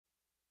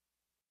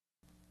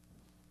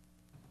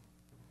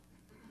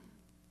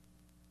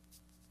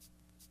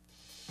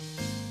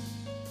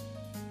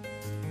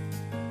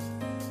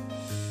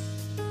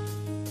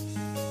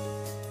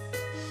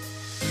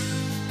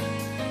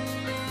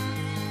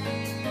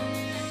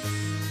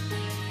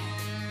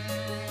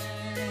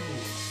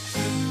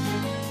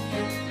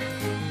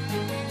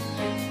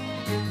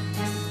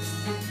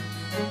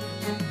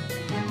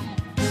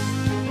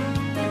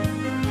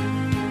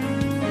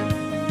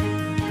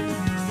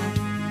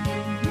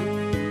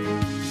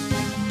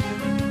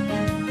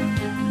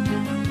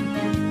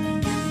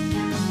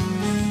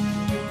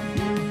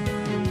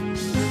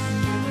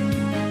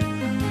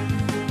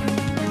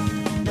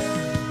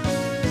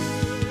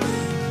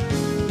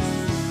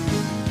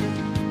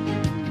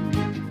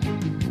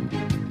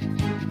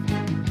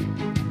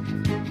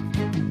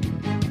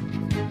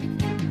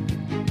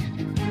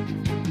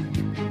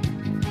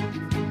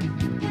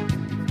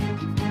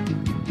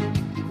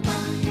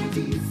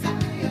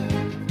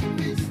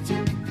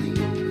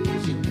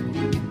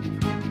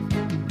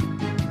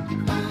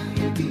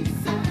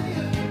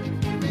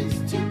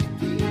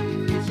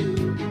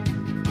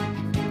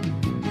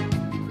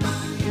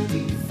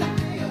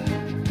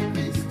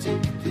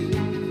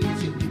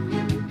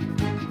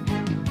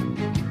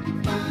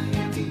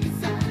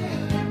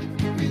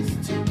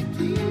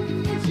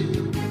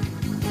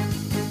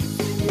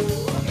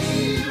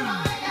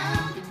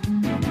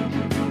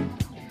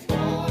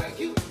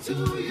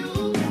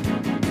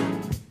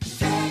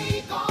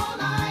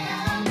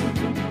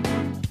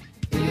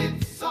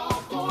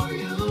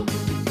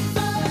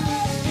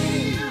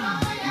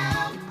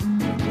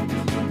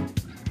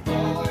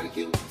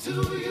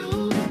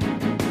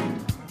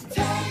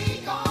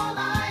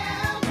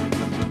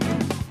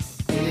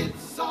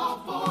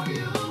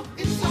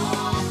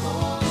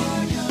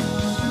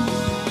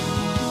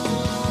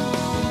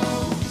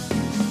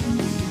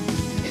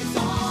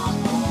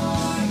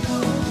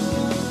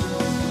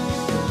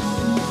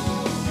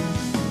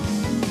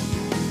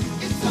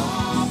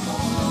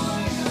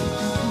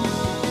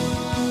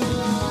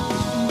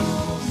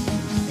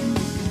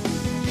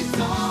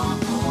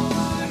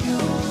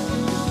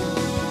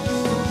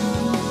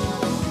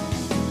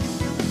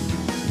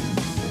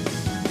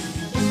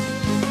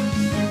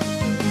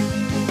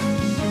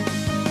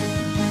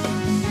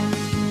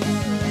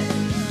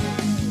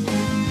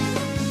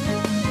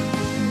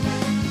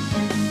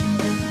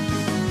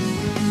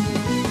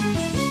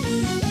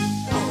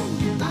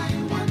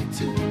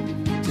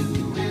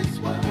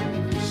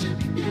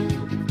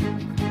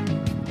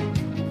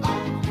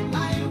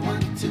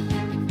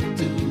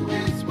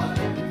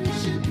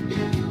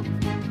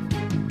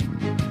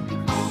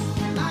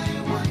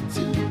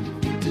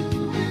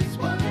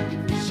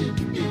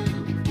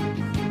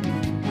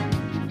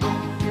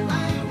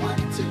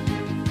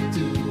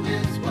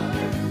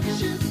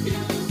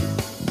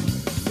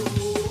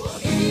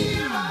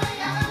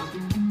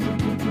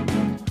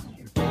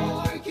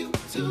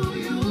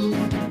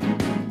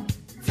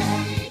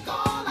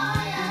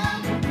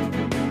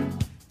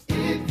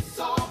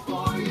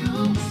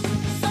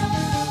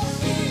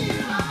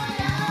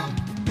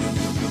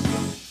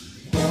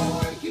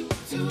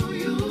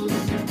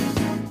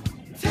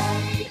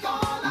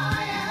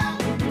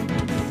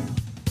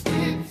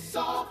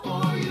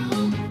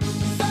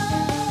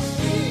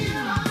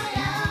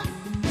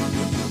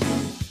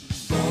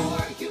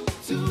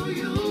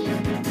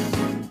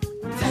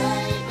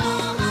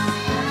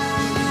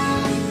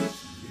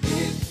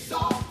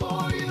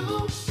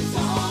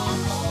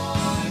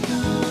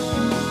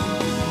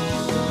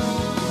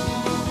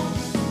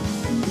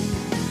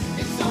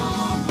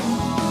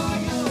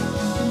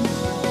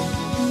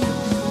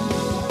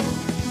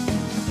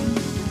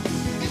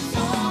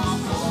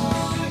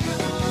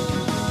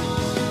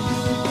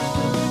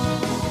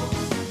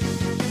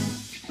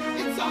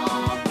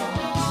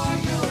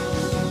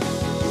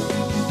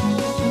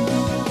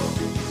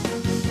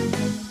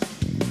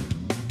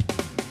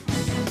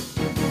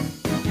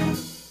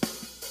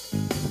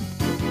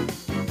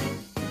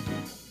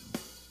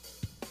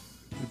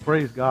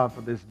praise God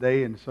for this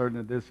day, and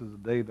certainly this is a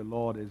day the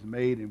Lord has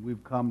made, and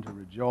we've come to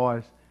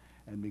rejoice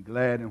and be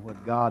glad in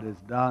what God has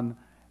done,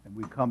 and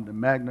we come to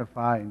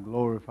magnify and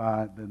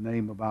glorify the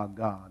name of our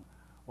God.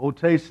 Oh,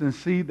 taste and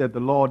see that the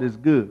Lord is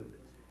good,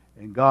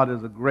 and God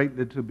is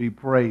greatly to be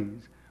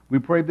praised. We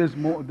pray this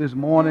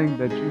morning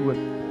that you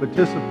would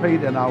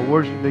participate in our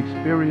worship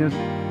experience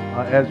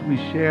as we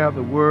share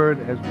the word,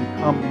 as we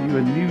come to you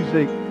in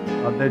music,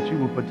 that you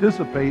will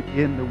participate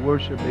in the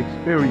worship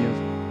experience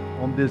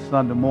on this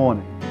Sunday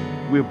morning.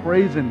 We're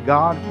praising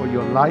God for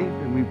your life,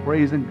 and we're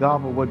praising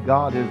God for what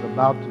God is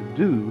about to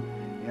do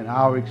in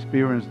our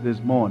experience this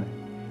morning.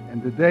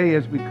 And today,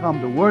 as we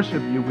come to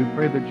worship you, we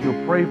pray that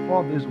you'll pray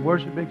for this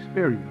worship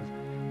experience,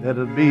 that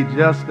it'll be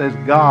just as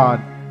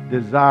God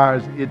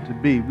desires it to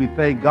be. We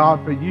thank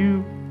God for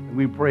you, and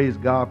we praise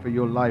God for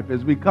your life.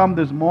 As we come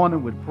this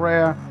morning with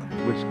prayer,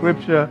 with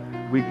scripture,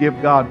 we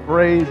give God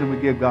praise and we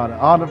give God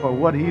honor for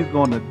what he's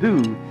going to do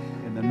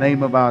in the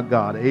name of our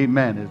God.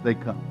 Amen, as they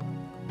come.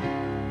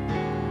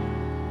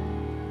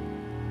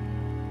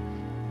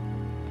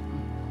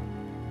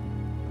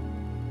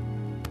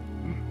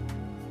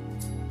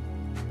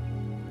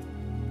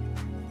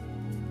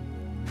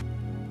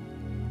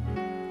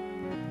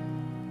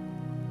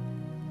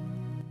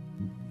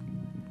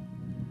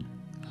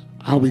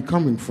 I'll be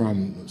coming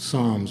from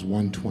Psalms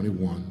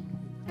 121.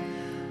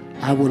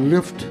 I will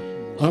lift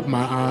up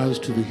my eyes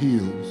to the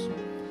hills,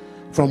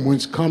 from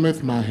whence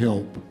cometh my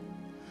help.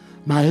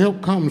 My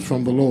help comes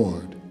from the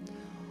Lord,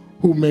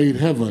 who made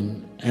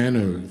heaven and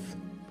earth.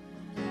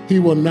 He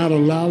will not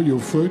allow your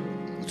foot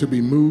to be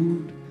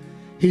moved.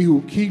 He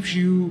who keeps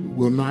you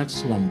will not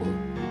slumber.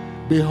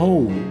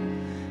 Behold,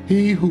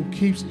 he who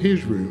keeps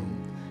Israel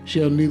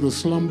shall neither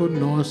slumber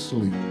nor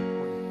sleep.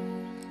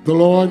 The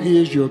Lord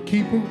is your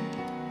keeper.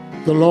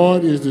 The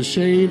Lord is the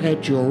shade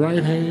at your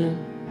right hand.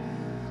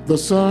 The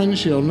sun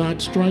shall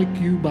not strike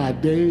you by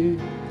day,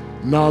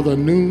 nor the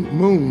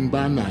moon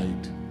by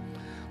night.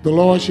 The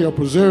Lord shall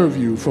preserve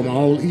you from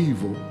all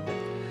evil.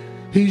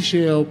 He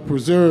shall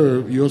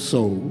preserve your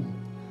soul.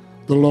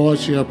 The Lord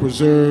shall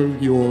preserve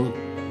your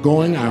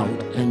going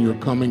out and your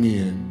coming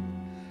in,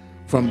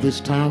 from this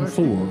time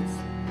forth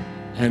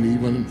and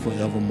even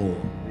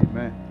forevermore.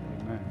 Amen.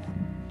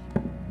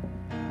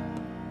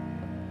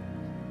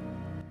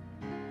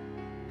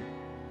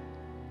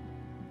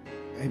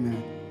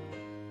 Amen.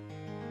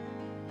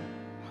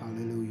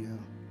 Hallelujah.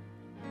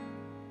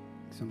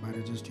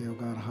 Somebody just tell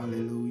God,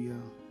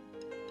 hallelujah.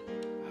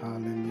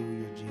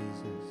 Hallelujah,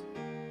 Jesus.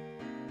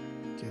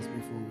 Just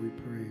before we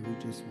pray, we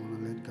just want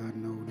to let God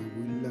know that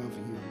we love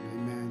him.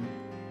 Amen.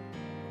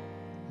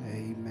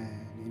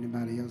 Amen.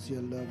 Anybody else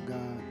here love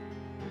God?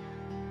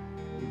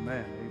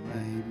 Amen.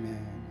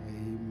 Amen.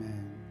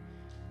 Amen.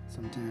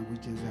 Sometimes we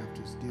just have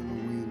to steal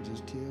away and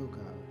just tell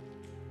God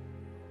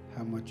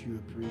how much you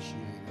appreciate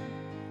him.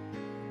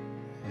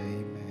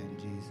 Amen,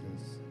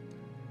 Jesus.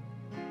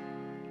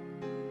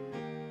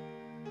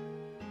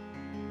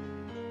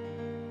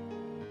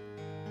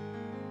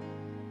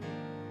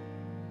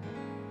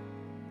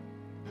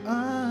 I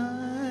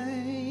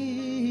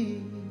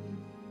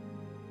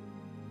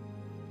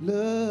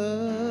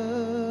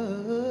love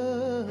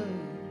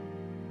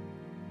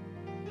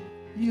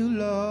you,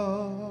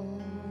 Lord.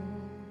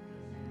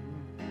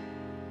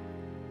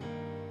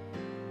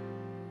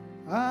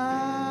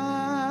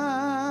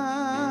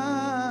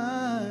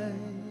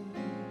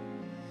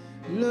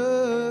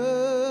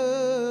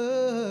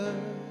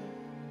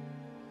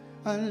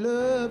 I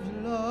love you,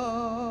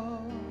 Lord.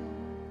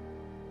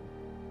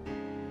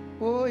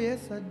 Oh,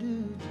 yes, I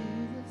do,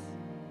 Jesus.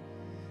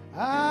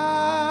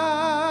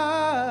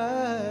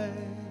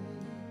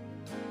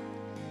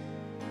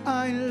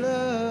 I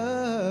love.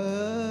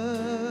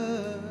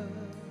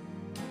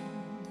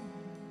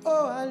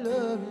 Oh, I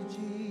love you,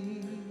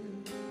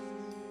 Jesus.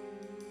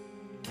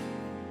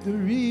 The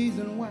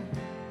reason why.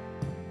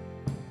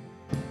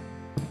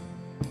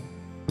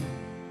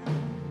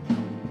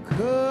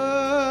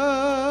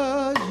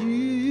 'Cause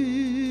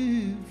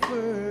you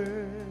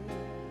first.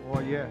 Oh,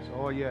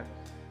 yes.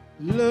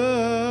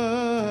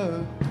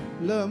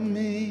 Love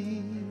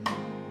me.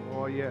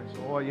 Oh, yes.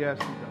 Yes,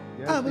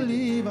 I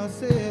believe I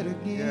said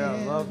again. Yeah,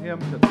 love him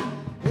today.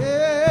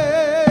 Yeah,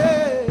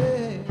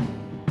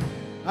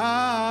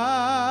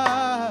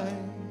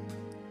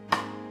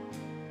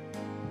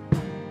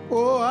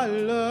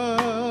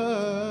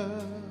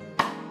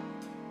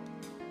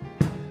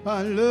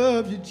 I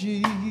love you,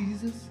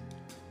 Jesus.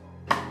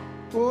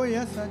 Oh,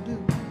 yes, I do.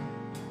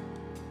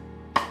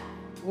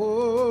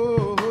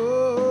 Oh,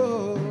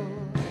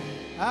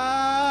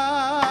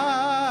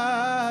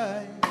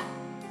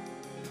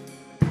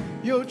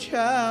 your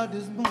child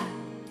is born.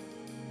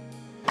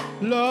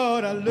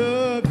 Lord, I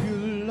love you,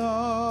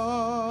 Lord.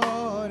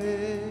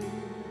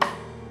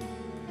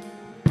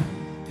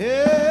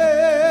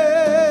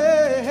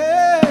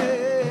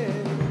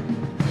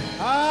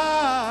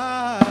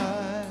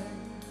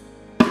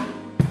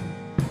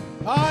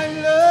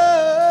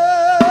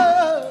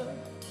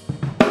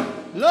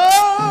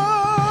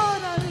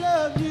 Lord, I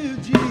love you,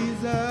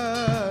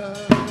 Jesus.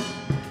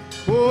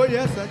 Oh,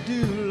 yes, I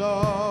do,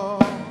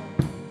 Lord.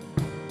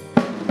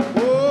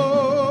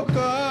 Oh,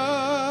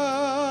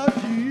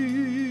 'cause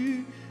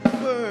you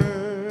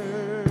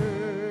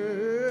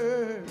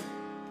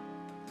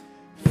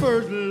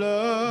first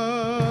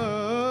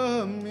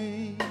love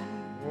me.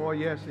 Oh,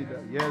 yes, he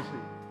does. Yes, he.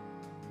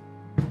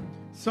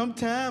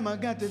 Sometime I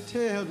got to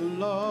tell the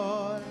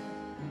Lord,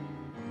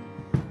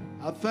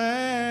 I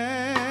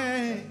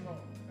thank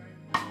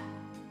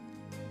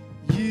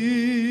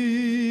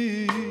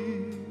you.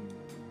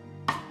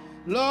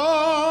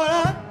 Lord,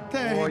 I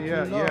thank Oh,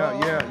 yeah, you,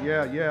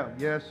 Lord.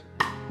 yes.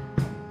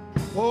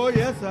 Oh,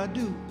 yes, I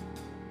do.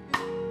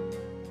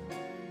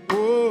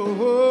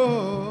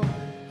 Oh,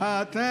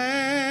 I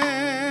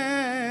thank,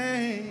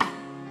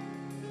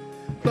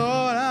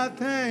 Lord, I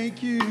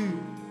thank you.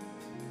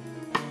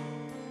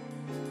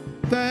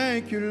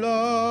 Thank you,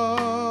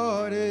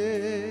 Lord.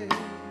 Hey,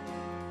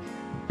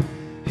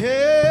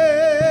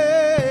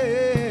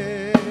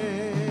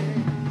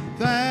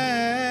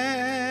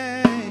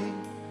 thank,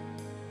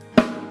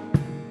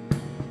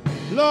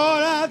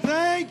 Lord, I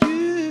thank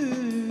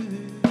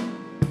you.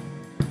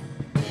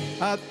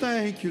 I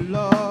thank you,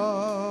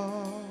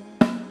 Lord.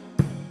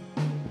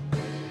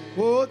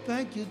 Oh,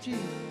 thank you,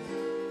 Jesus.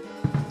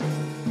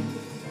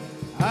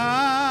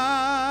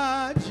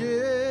 I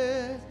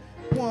just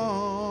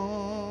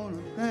want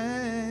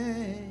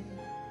to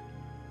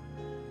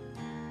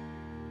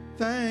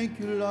thank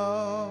you,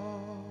 Lord.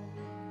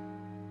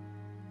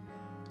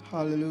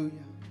 Hallelujah.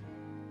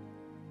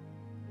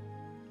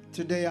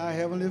 Today, our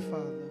Heavenly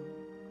Father,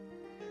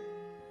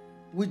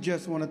 we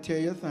just want to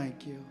tell you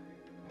thank you.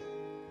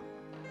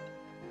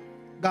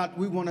 God,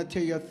 we want to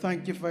tell you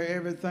thank you for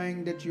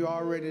everything that you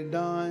already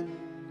done,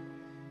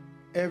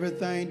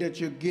 everything that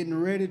you're getting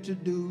ready to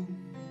do.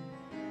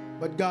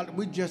 But God,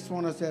 we just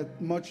want to say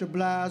much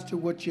obliged to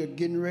what you're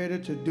getting ready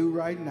to do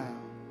right now.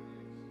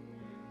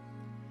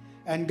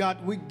 And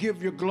God, we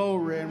give you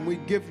glory and we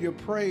give you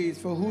praise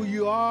for who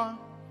you are,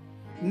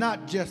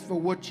 not just for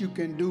what you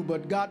can do,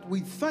 but God,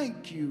 we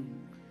thank you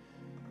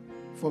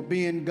for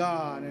being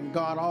God and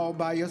God all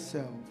by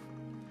yourself.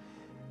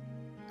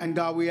 And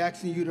God, we're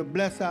asking you to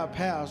bless our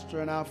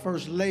pastor and our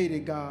first lady,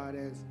 God,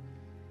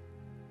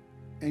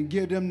 and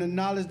give them the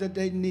knowledge that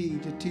they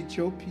need to teach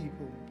your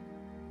people.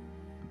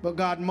 But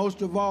God,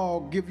 most of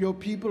all, give your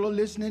people a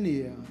listening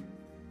ear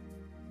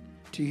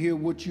to hear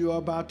what you are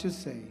about to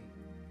say.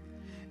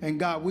 And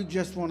God, we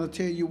just want to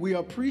tell you, we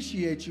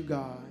appreciate you,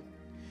 God.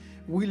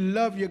 We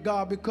love you,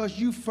 God, because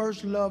you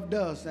first loved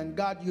us. And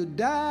God, you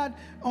died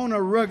on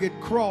a rugged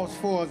cross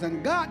for us.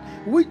 And God,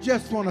 we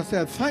just want to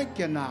say thank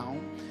you now.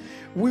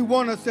 We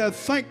want to say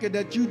thank you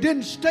that you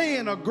didn't stay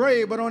in a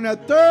grave, but on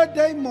that third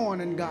day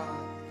morning, God,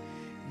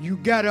 you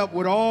got up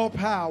with all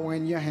power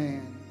in your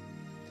hand.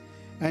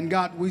 And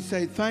God, we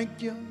say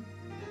thank you.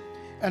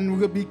 And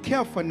we'll be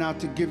careful now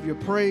to give you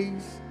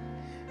praise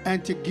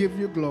and to give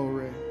you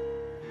glory.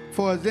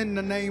 For it's in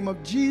the name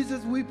of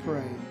Jesus we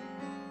pray.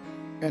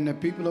 And the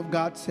people of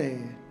God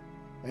said,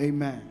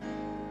 amen.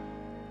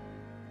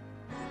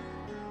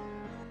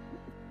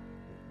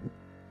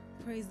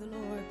 Praise the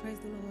Lord. Praise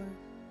the Lord.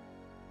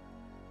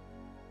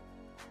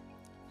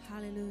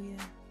 Hallelujah.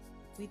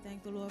 We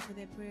thank the Lord for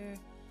that prayer.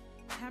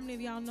 How many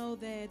of y'all know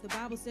that the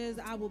Bible says,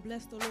 I will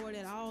bless the Lord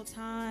at all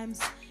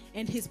times,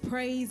 and his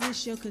praises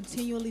shall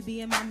continually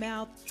be in my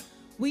mouth?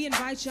 We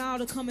invite y'all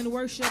to come and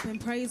worship and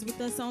praise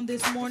with us on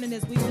this morning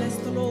as we bless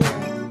the Lord.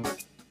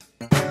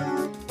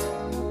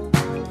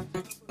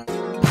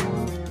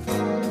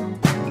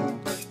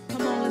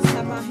 Come on, let's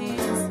clap our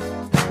hands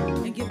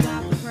and give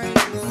God the praise.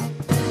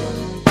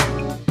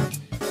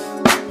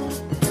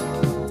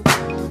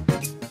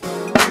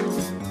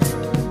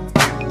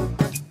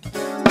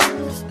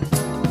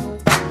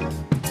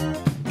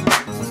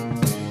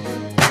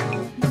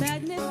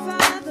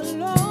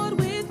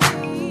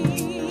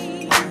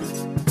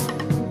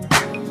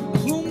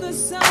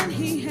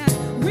 He hath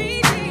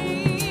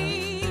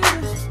redeemed.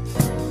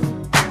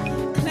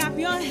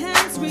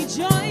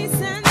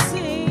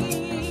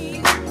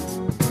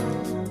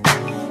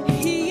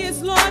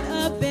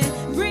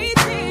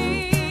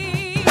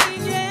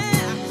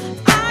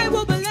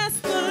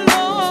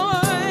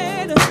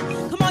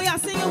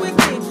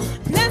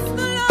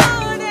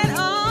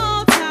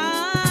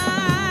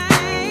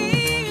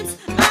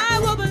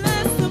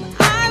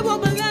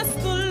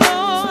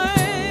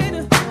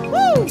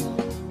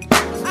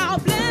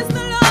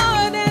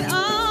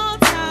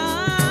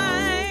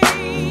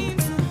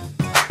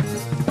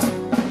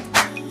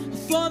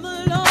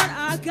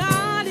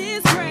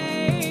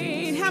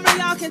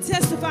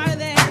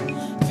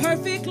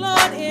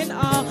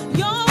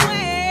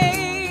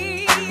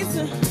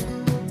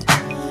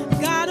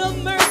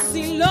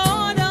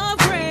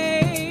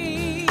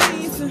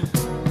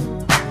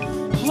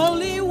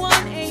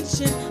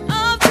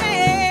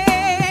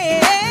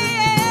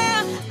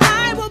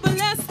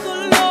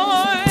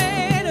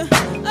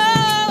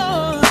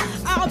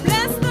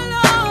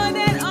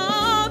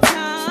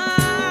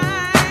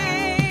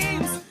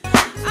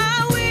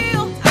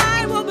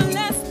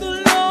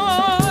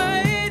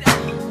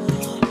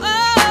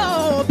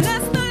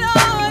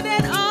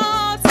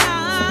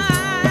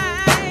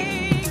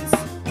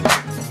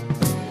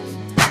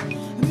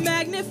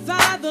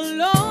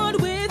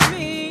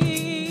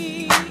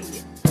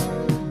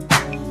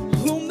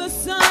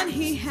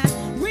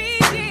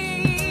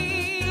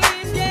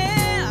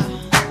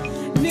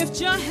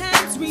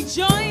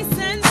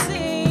 and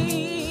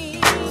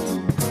sing,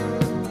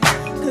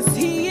 'cause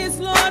he is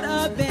Lord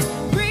of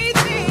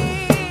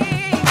everything.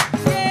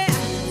 Yeah,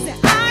 say,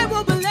 I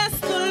will bless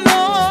the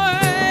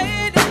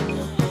Lord.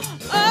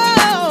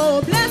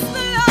 Oh, bless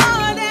the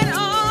Lord at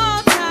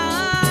all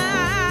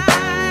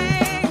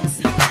times.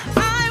 I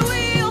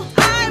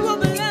will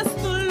bless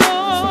the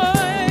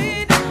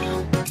Lord.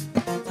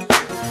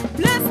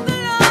 Bless the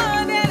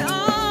Lord at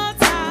all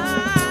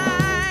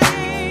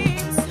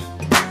times.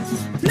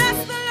 Bless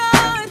the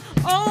Lord,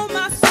 oh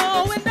my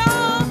soul, and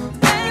all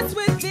that's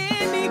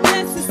within me.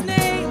 Bless his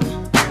name.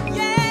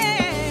 Yeah.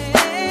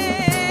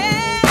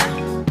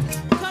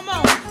 Come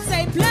on,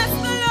 say, bless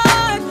the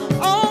Lord,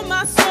 oh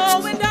my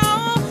soul, and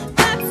all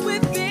that's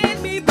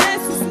within me.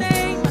 Bless his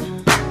name.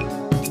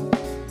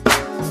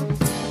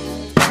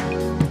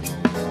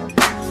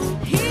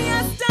 He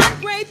has done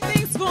great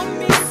things for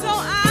me, so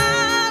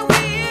I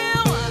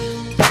will.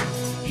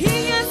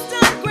 He has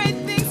done great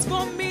things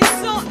for me,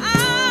 so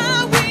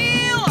I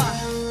will.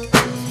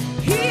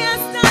 He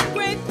has done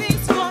great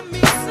things for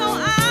me, so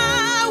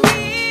I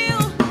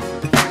will.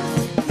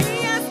 He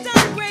has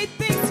done great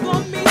things for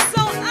me,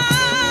 so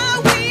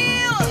I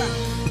will.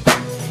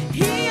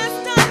 He has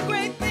done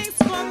great things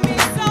for me,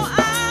 so I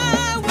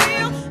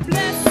will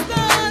bless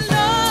the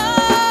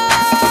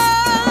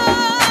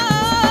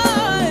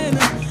Lord.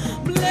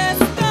 Bless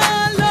the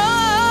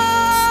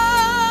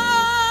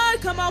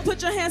Lord. Come on,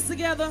 put your hands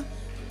together.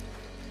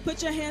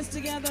 Put your hands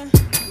together.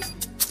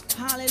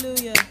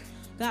 Hallelujah.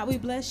 God, we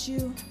bless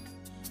you.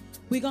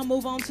 We're going to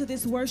move on to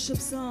this worship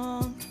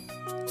song.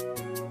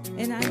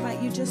 And I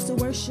invite you just to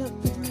worship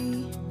with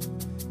me.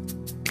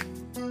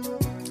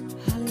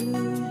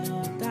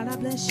 Hallelujah. God, I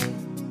bless you.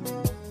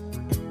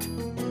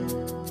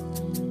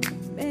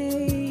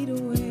 Made a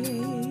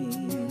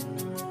way.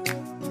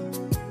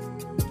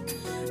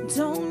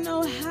 Don't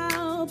know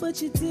how,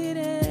 but you did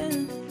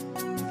it.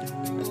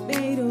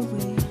 Made a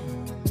way.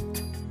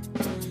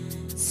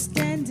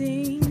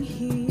 Standing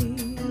here,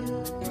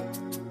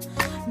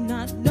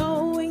 not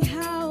knowing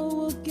how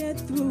we'll get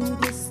through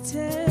this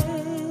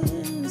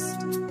test,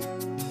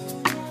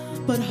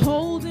 but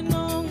holding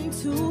on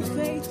to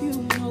faith you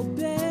know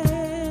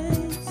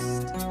best.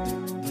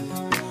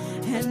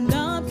 And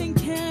nothing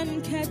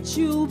can catch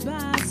you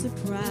by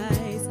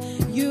surprise.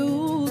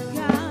 You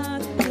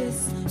got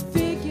this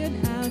figured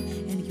out,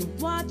 and you're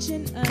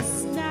watching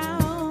us now.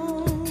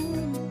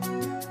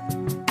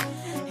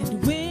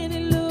 And when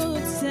it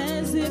looks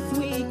as if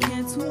we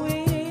can't win,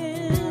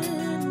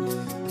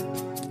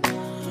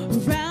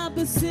 wrap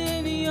us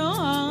in your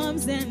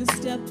arms and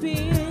step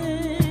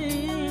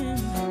in.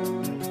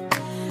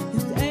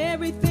 With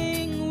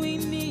everything we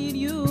need,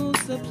 you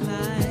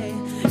supply.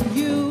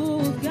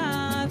 You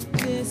got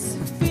this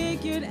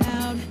figured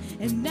out,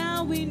 and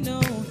now we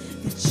know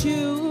that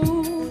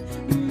you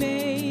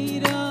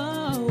made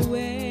a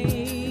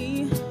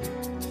way.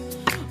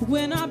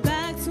 When our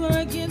backs were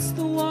against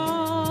the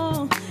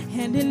wall,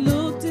 and it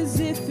looked as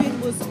if it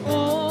was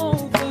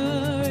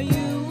over,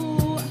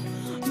 you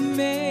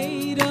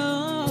made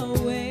a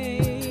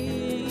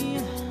way.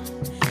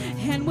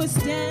 And we're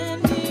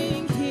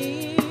standing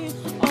here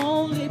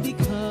only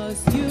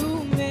because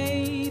you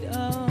made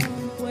a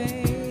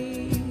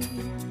way.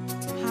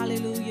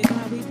 Hallelujah.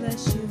 God, we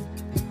bless you.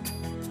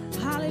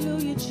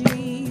 Hallelujah,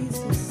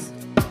 Jesus.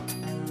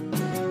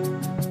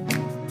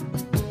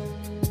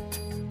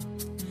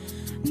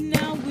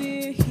 Now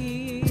we're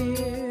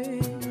here,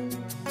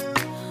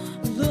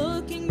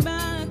 looking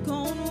back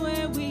on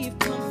where we've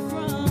come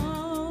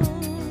from.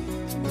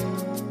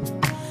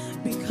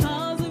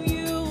 Because of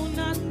you,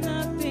 not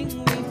nothing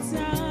we've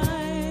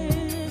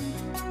done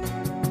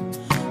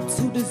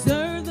to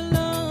deserve the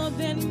love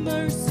and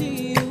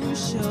mercy you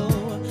show.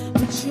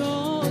 But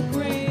your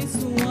grace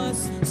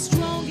was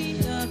strong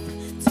enough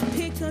to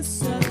pick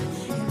us up,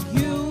 and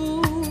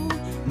you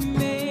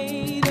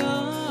made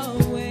a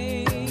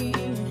way.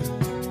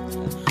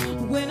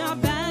 When our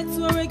backs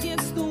were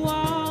against the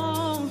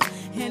wall,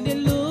 and it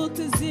looked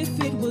as if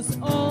it was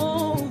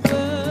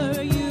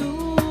over,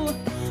 you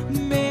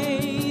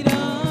made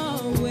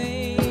a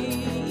way.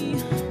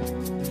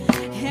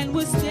 And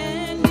we're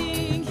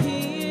standing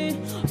here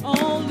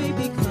only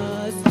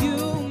because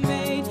you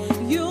made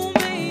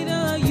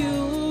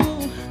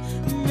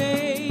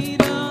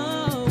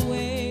a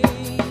way.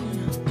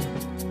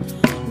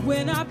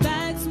 When our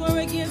backs were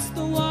against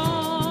the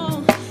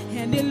wall,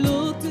 and it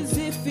looked as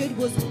if it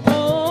was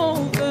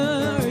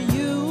over,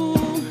 you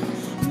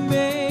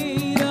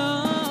made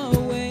a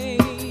way.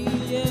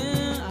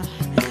 Yeah.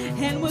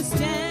 And we're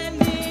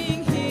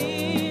standing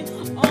here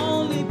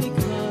only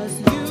because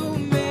you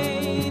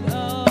made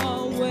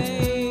a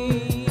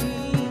way.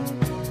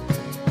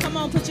 Come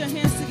on, put your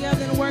hands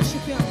together and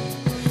worship him.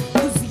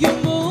 'Cause you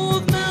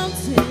move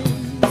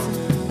mountains,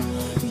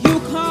 you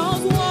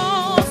cause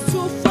walls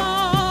to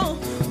fall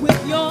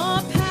with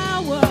your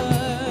power.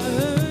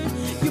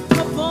 You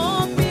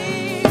perform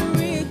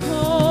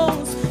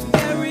miracles.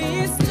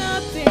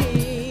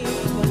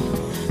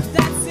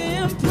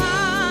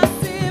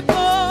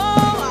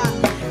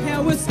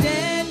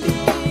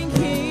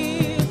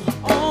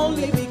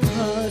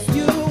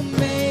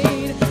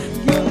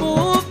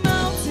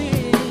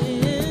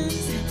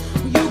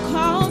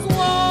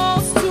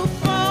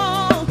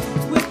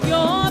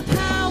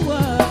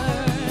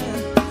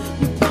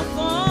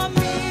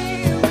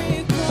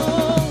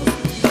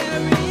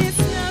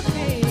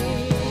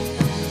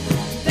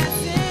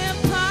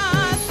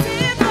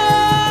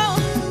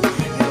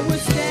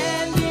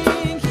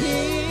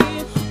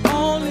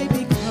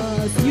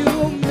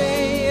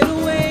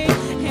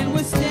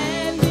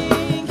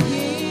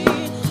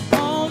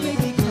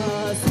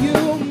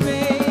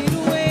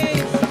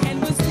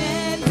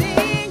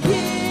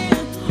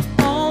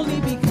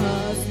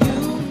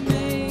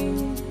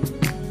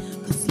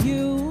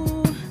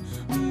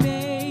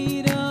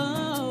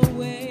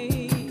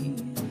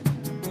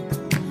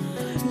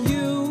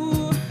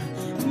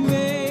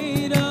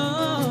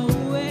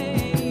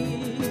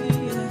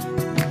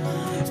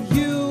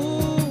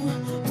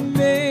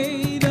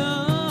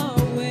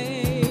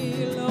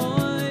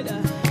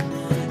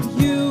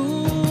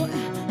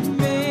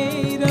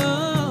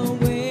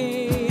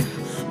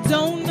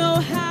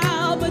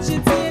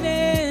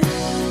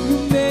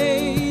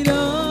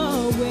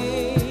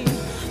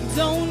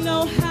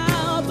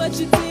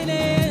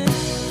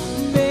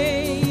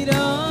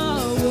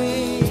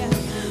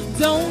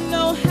 don't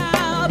know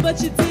how,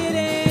 but you did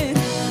it.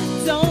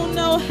 Don't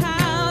know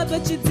how,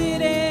 but you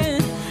did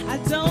it. I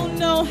don't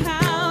know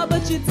how,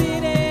 but you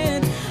did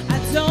it. I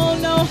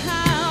don't know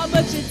how,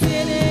 but you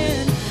did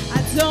it.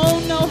 I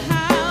don't know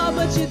how,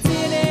 but you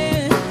did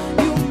it.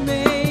 You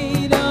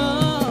made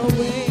a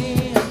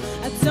way.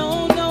 I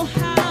don't know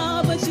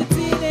how, but you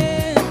did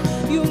it.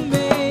 You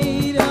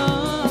made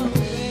a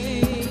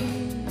way.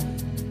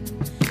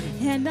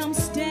 And I'm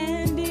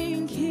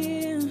standing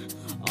here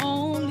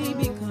only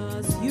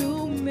because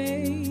you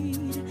made.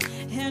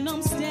 And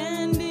I'm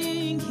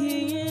standing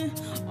here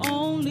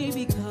only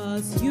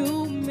because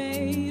you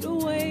made a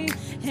way.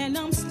 And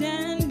I'm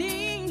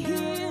standing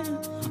here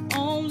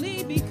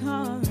only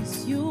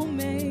because you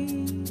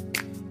made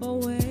a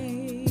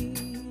way.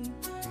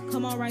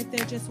 Come on, right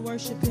there, just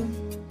worship him.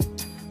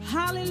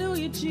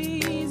 Hallelujah,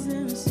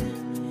 Jesus.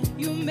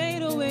 You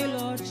made a way,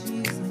 Lord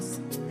Jesus.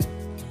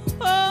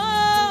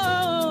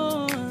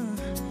 Oh,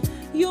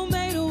 you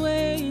made a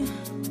way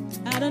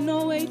out of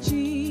no way,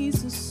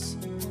 Jesus.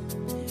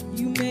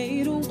 You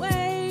made a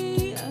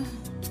way.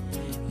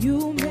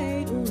 You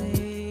made a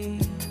way.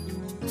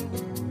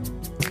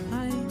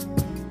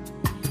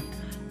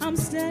 I'm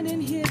standing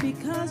here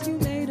because you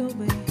made a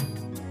way.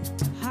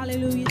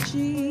 Hallelujah,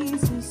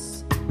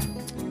 Jesus.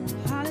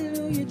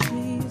 Hallelujah,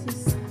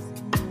 Jesus.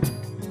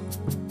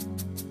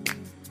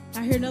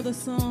 I hear another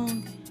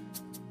song,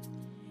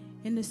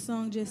 and the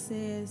song just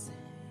says,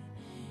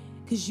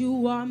 'Cause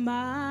you are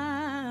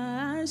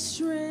my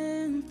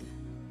strength.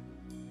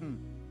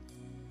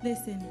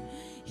 Listen,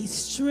 he's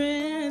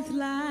strength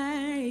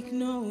like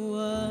no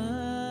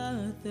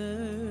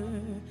other.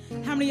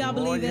 How many of y'all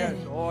believe that?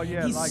 Oh,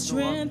 yes. He's Like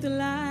strength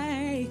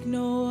like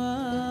no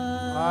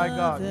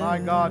other. my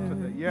God,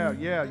 today. Yeah.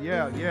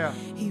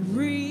 He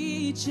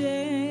reaches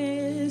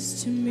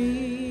to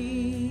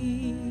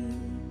me.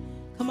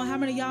 Come on, how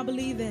many of y'all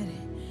believe that?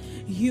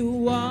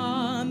 You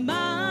are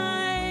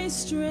my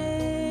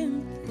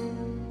strength.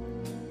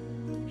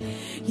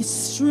 Your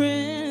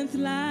strength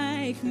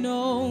like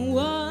no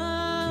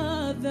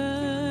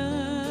other.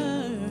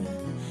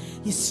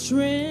 Your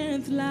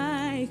strength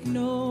like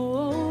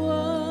no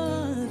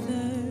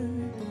other.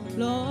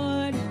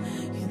 Lord,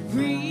 it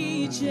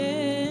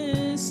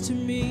reaches to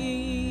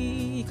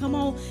me. Come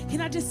on,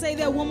 can I just say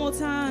that one more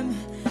time?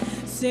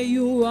 Say,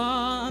 you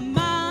are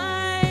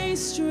my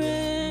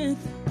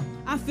strength.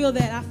 I feel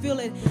that, I feel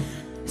it.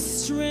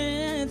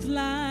 Strength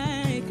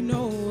like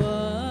no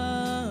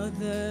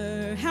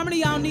other. How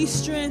many of y'all need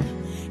strength?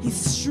 His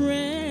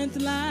strength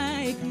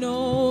like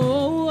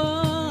no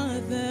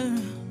other.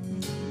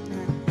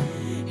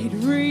 It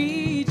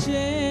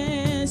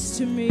reaches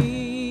to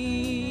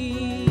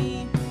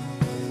me.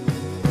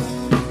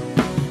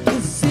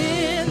 It's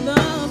in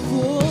the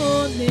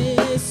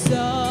fullness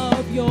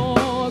of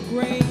your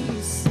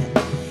grace.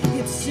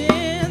 It's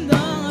in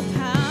the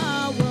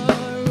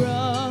power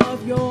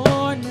of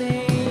your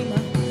name.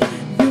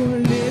 You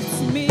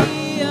lift me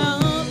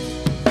up.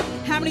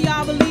 How many of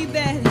y'all believe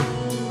that?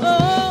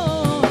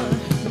 Oh,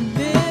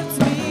 lift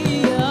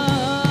me up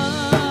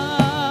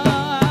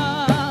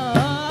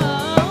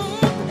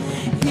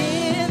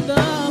in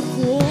the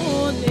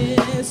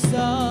fullness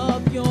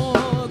of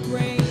your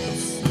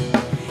grace.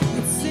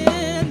 It's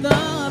in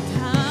the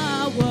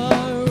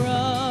power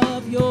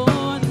of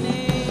your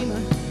name.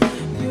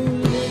 You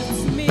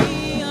lift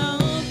me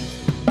up.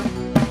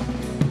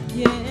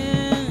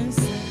 Yes,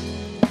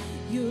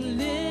 you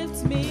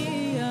lift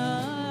me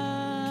up.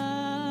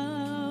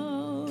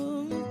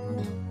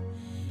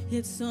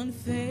 It's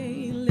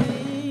unfailing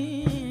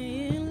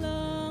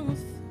love,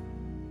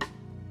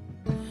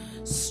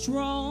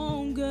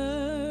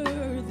 stronger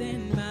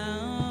than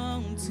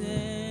mountains,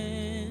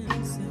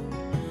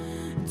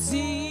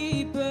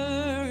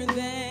 deeper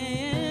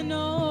than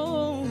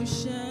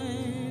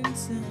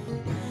oceans,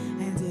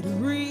 and it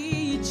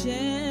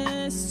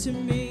reaches to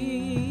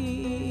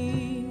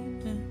me.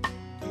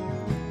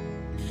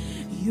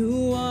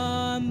 You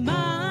are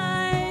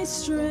my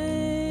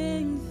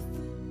strength.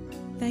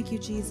 Thank you,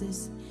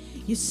 Jesus.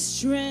 Your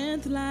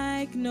strength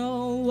like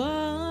no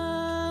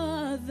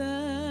other.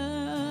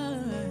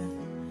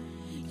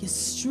 Your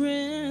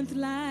strength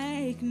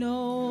like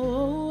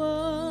no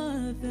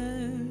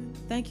other.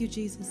 Thank you,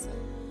 Jesus.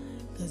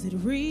 'Cause it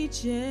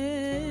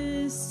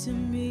reaches to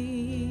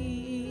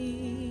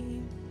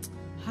me.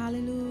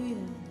 Hallelujah.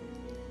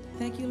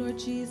 Thank you, Lord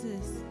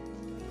Jesus.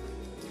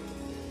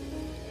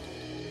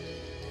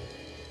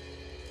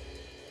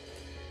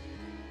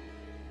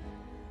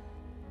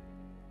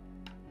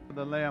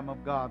 The Lamb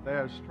of God.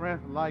 There is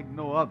strength like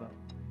no other.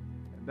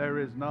 And there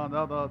is none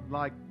other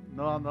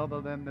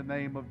than the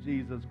name of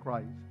Jesus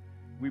Christ.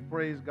 We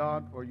praise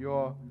God for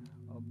your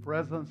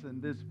presence in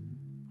this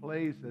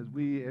place as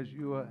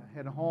you are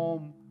at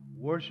home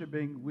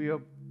worshiping. We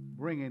are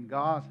bringing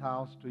God's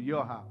house to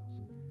your house.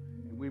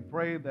 And we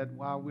pray that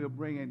while we're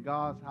bringing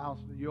God's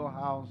house to your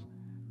house,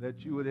 that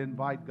you would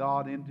invite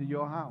God into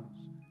your house,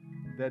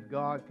 that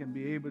God can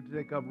be able to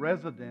take up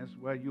residence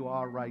where you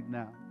are right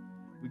now.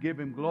 We give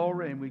him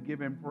glory and we give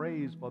him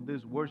praise for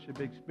this worship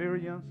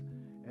experience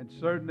And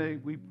certainly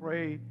we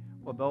pray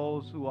for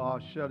those who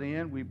are shut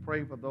in. We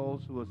pray for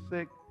those who are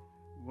sick.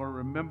 We want to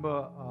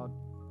remember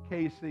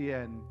Casey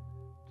and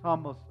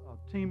Thomas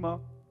Tima.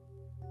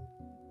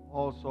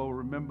 Also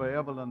remember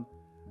Evelyn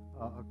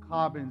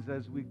Cobbins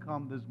as we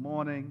come this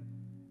morning.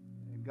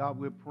 And God,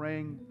 we're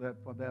praying that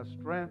for their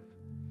strength.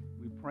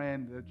 We're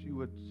praying that you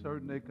would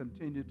certainly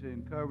continue to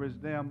encourage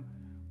them.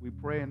 We're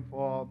praying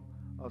for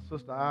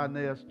Sister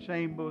Inez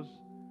Chambers.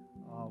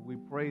 We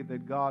pray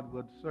that God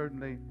would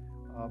certainly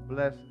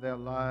bless their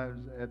lives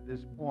at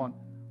this point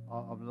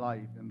of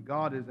life. And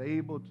God is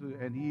able to,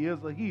 and He is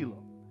a healer.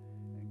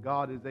 And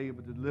God is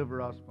able to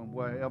deliver us from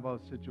wherever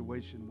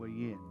situation we're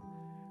in.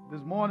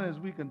 This morning, as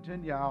we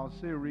continue our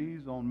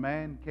series on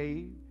Man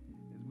Cave,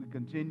 as we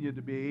continue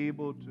to be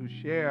able to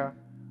share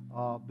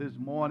this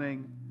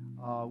morning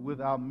with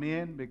our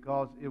men,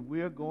 because if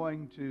we're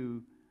going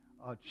to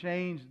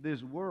change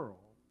this world,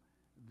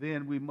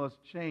 then we must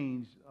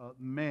change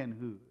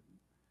manhood.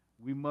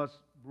 We must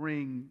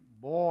bring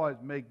boys,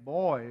 make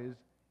boys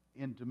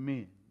into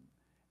men.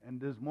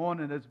 And this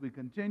morning, as we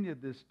continue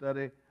this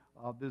study,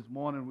 this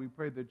morning, we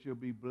pray that you'll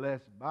be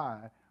blessed by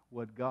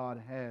what God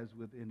has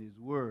within His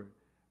Word.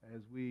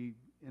 As we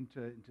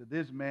enter into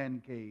this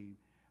man cave,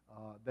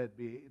 that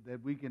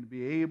we can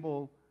be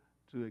able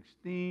to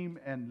esteem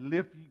and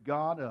lift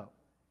God up,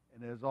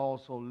 and as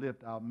also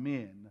lift our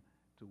men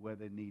to where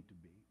they need to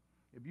be.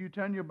 If you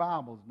turn your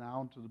Bibles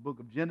now to the book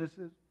of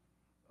Genesis,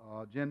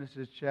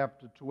 Genesis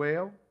chapter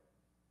 12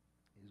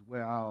 is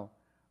where our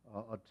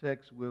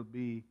text will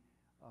be,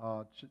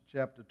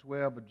 chapter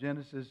 12 of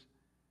Genesis,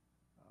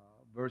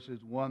 verses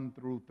 1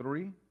 through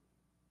 3.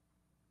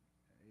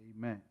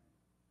 Amen.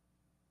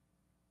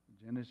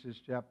 Genesis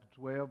chapter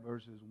 12,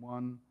 verses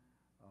 1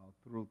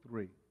 through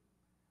 3.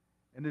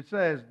 And it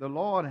says, the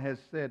Lord has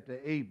said to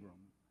Abram,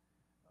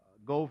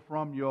 go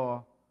from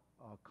your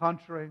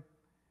country,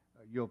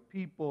 your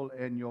people,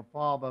 and your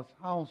father's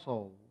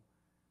household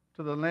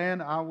to the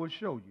land I will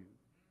show you.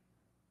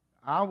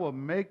 I will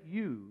make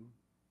you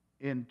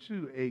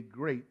into a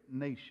great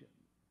nation.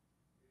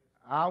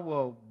 I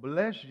will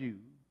bless you,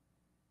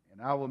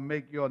 and I will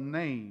make your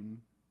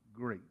name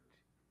great.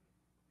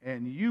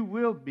 And you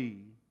will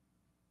be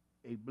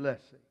a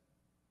blessing.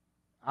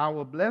 I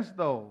will bless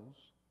those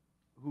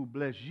who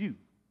bless you,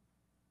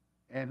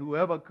 and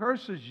whoever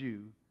curses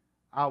you,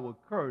 I will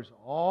curse.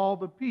 All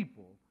the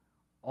people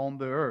on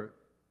the earth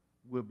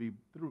will be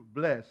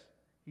blessed,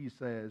 he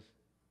says,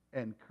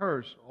 and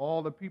curse.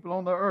 All the people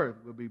on the earth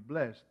will be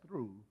blessed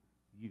through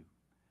you.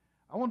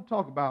 I want to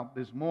talk about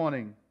this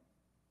morning,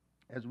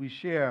 as we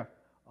share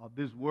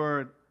this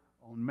word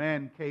on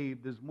Man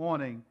Cave this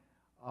morning,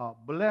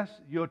 bless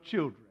your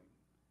children.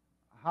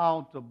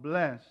 How to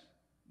bless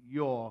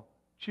your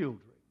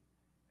children.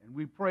 And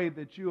we pray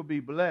that you'll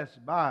be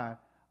blessed by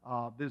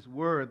this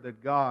word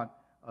that God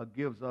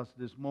gives us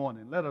this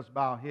morning. Let us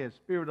bow our heads.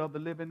 Spirit of the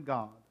living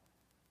God,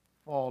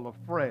 fall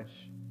afresh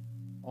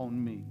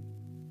on me.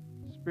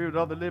 Spirit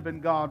of the living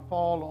God,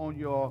 fall on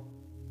your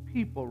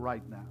people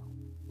right now.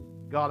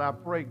 God, I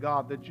pray,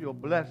 God, that you'll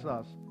bless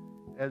us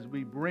as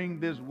we bring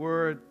this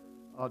word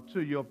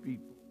to your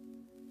people.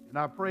 And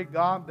I pray,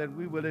 God, that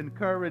we will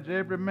encourage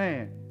every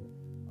man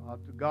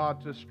to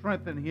God to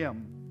strengthen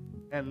him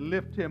and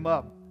lift him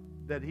up,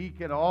 that he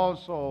can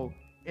also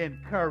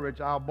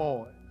encourage our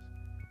boys.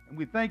 And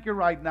we thank you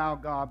right now,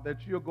 God,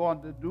 that you're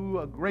going to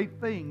do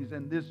great things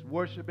in this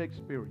worship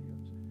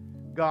experience.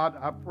 God,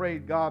 I pray,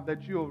 God,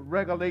 that you'll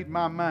regulate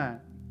my mind.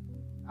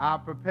 I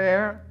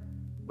prepare,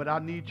 but I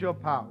need your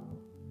power.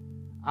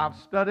 I've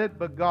studied,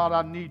 but God,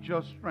 I need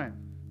your strength.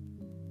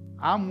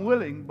 I'm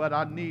willing, but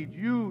I need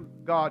you,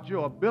 God,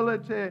 your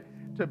ability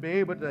to be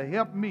able to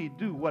help me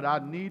do what I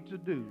need to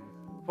do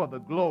for the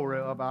glory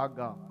of our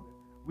God.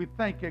 We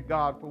thank you,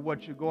 God, for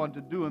what you're going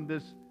to do in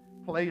this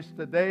place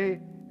today.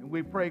 And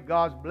we pray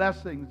God's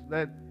blessings,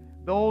 that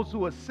those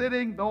who are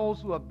sitting, those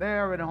who are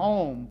there at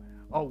home,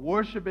 are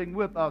worshiping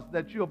with us,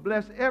 that you'll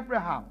bless every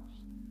house,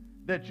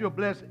 that you'll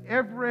bless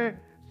every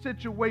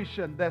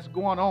situation that's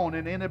going on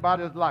in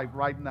anybody's life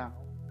right now.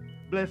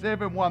 Bless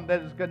everyone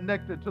that is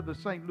connected to the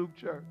St. Luke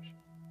Church.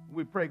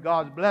 We pray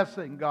God's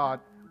blessing,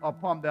 God,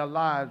 upon their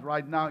lives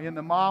right now. In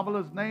the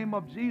marvelous name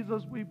of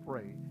Jesus, we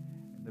pray.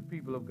 And the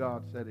people of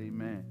God said,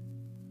 amen.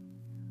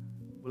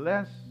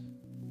 Bless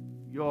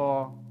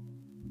your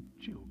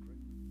children.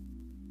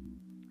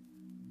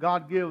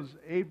 God gives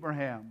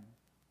Abraham,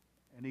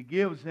 and he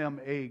gives him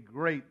a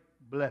great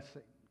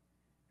blessing.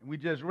 And we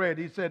just read,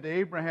 he said to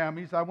Abraham,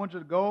 he said, I want you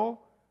to go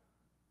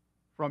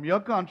from your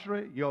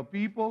country, your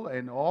people,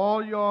 and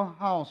all your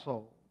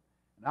household.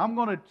 And I'm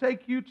going to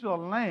take you to a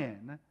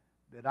land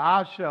that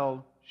I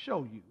shall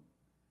show you.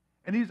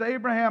 And he said,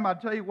 Abraham, I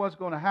tell you what's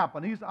going to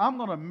happen. He said, I'm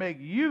going to make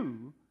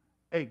you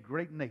a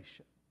great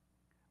nation.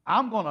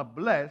 I'm going to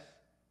bless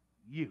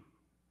you.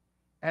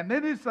 And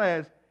then he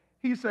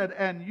said,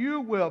 and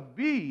you will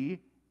be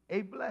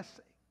a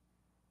blessing.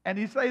 And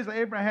he says to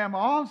Abraham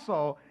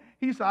also,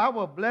 he said, I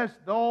will bless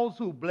those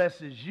who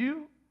blesses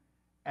you,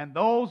 and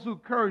those who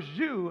curse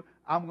you,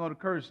 I'm going to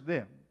curse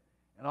them.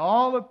 And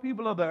all the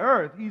people of the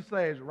earth, he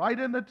says, right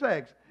in the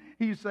text,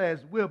 he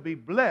says, will be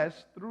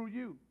blessed through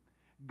you.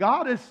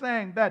 God is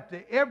saying that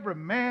to every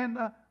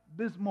man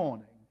this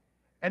morning.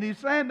 And he's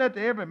saying that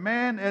to every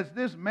man as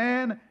this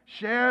man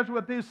shares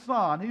with his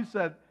son.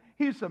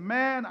 He said,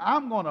 man,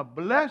 I'm going to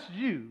bless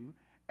you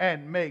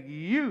and make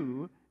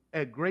you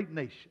a great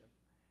nation.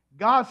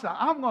 God said,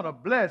 I'm going to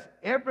bless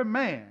every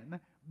man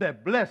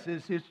that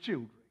blesses his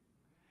children.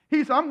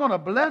 He said, I'm going to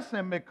bless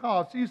him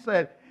because he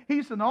said,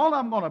 all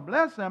I'm going to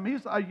bless him, he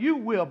said, you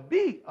will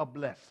be a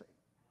blessing.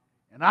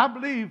 And I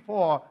believe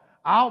for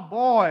our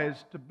boys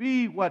to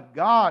be what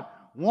God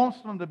wants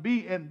them to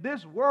be in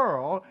this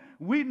world,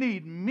 we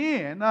need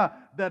men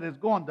that is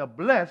going to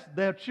bless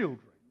their children.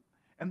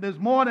 And this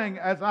morning,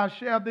 as I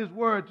share this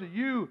word to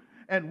you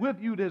and with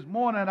you this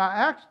morning,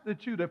 I ask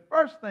that you, the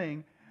first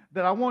thing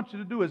that I want you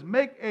to do is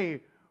make a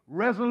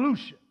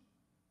resolution.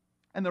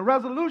 And the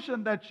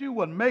resolution that you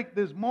will make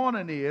this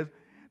morning is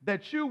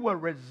that you will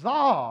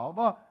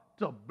resolve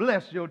to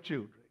bless your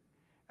children.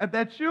 And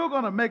that you're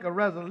going to make a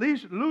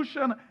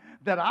resolution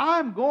that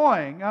I'm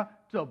going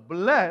to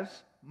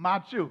bless my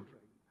children.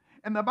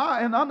 And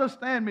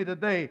understand me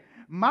today,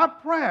 my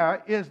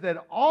prayer is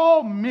that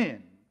our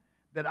men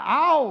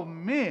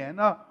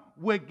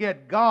will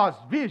get God's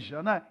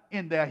vision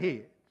in their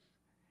heads.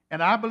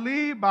 And I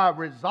believe by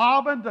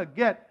resolving to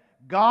get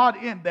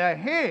God in their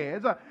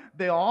heads,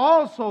 they'll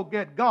also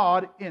get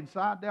God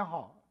inside their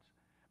hearts.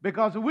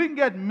 Because if we can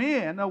get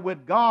men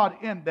with God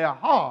in their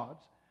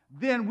hearts,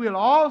 then we'll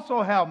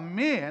also have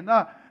men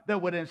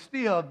that would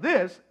instill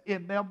this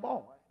in their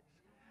boys.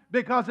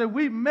 Because if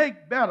we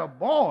make better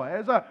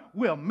boys,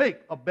 we'll make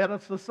a better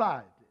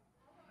society.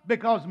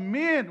 Because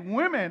men,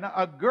 women,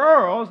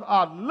 girls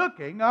are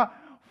looking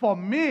for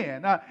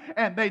men,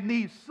 and they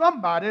need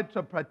somebody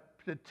to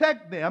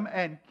protect them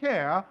and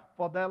care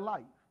for their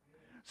life.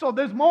 So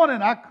this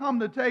morning, I come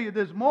to tell you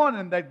this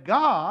morning that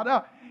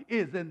God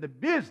is in the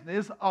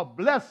business of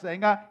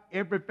blessing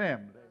every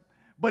family.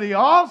 But he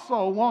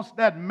also wants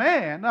that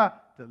man to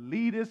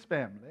lead his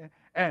family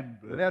and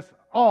bless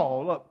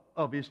all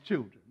of his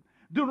children.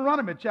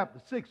 Deuteronomy chapter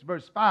 6,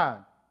 verse 5.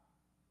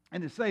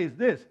 And it says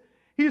this.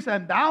 He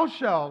said, thou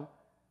shalt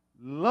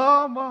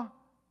love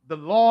the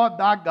Lord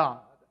thy God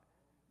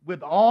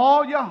with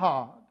all your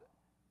heart,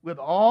 with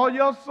all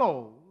your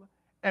soul,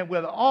 and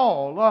with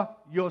all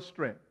your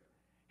strength.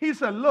 He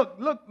said, look,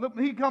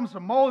 he comes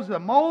from Moses.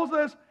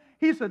 Moses,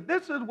 he said,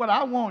 this is what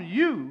I want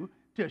you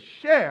to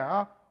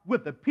share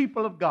with the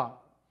people of God.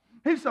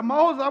 He said,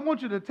 Moses, I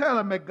want you to tell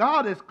him that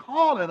God is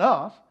calling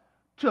us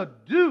to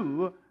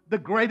do the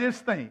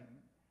greatest thing.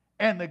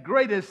 And the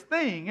greatest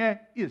thing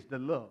is the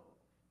love.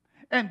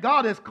 And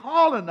God is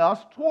calling us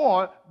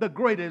toward the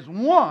greatest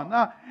one,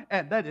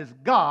 and that is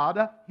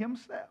God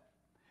himself.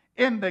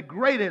 In the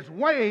greatest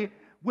way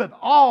with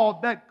all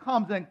that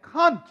comes in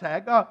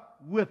contact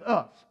with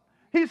us.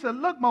 He said,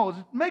 look,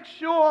 Moses, make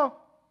sure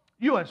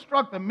you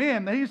instruct the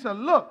men. He said,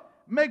 look,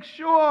 make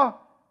sure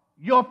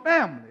your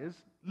families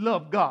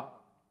love God.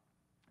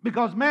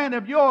 Because, man,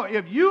 if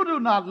you do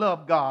not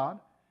love God,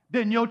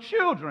 then your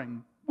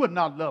children would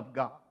not love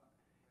God.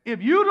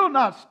 If you will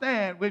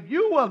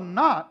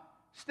not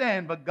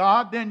stand for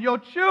God, then your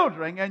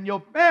children and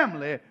your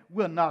family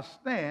will not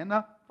stand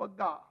for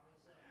God.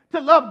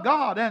 To love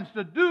God and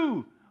to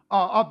do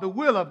of the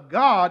will of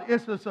God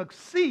is to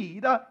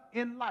succeed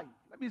in life.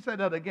 Let me say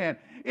that again.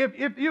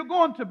 If you're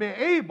going to be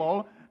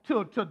able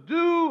to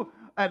do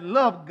and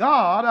love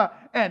God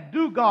and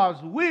do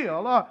God's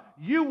will,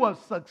 you will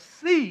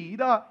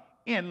succeed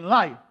in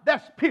life.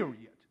 That's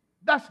period.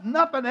 That's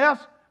nothing else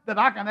that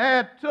I can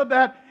add to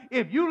that.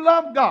 If you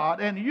love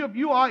God and if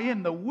you are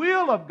in the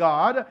will of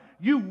God,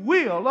 you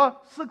will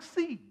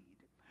succeed.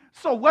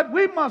 So what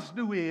we must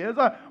do is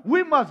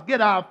we must get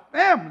our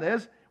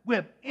families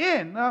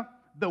within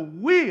the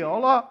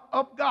will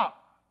of God.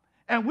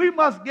 And we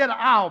must get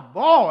our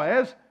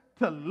boys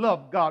to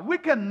love God. We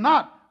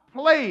cannot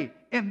play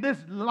in this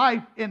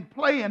life and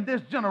play in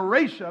this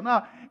generation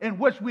in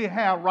which we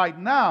have right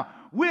now.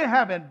 We're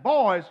having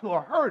boys who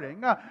are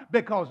hurting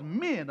because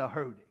men are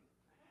hurting.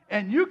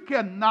 And you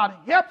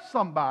cannot help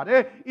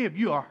somebody if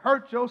you are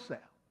hurt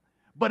yourself.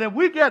 But if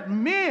we get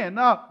men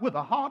with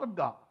the heart of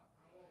God,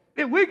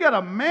 if we get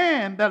a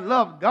man that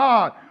loves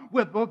God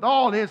with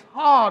all his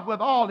heart,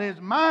 with all his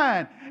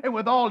mind, and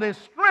with all his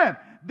strength,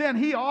 then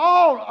he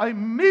all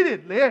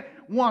immediately,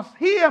 once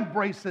he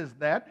embraces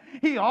that,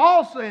 he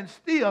also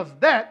instills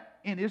that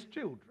in his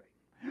children.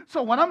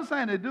 So what I'm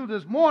saying to do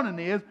this morning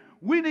is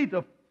we need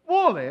to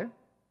fully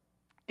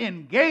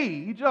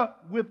engage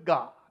with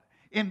God.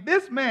 In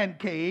this man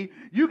cave,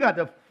 you got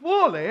to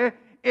fully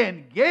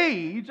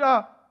engage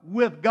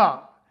with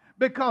God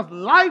because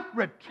life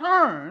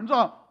returns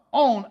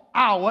on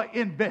our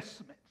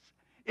investments.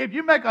 If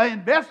you make an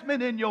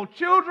investment in your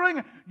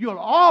children, you'll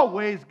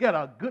always get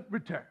a good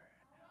return.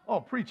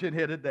 Oh, preaching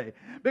here today.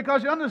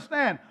 Because you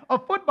understand, a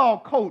football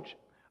coach,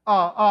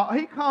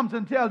 he comes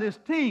and tells his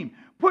team,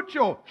 put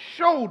your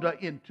shoulder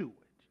into it.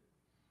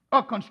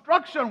 A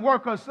construction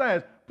worker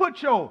says,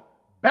 put your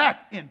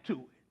back into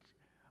it.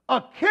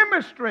 A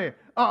chemistry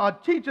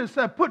teacher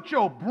said, put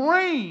your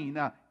brain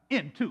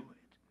into it.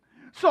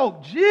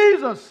 So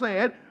Jesus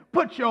said,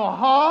 put your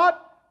heart,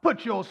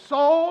 put your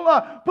soul,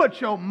 put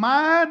your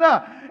mind,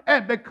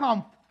 and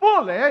become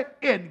fully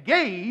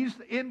engaged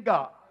in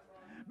God.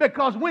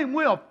 Because when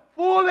we're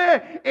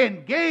fully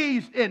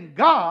engaged in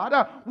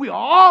God, we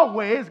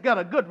always get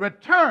a good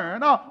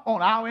return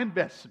on our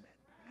investment.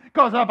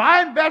 Because if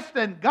I invest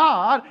in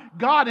God,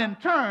 God in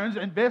turn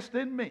invests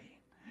in me.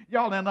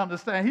 Y'all didn't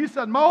understand. He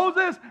said,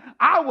 Moses,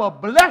 I will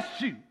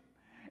bless you.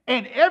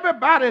 And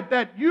everybody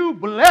that you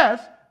bless,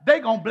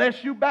 they're going to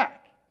bless you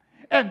back.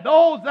 And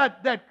those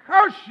that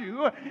curse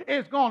you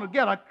is going to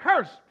get a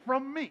curse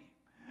from me.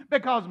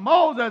 Because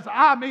Moses,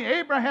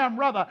 Abraham,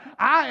 brother,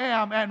 I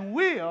am and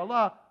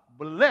will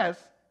bless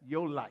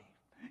your life.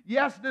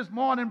 Yes, this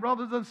morning,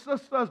 brothers and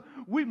sisters,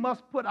 we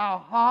must put our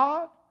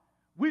heart,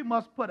 we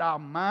must put our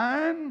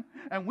mind,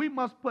 and we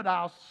must put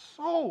our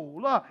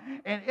soul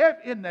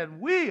in that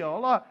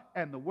will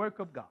and the work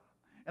of God.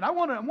 And I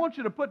want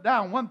you to put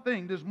down one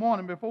thing this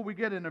morning before we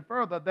get any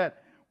further,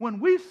 that when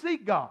we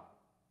seek God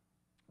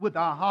with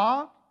our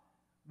heart,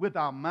 with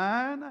our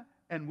mind,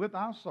 and with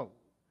our soul,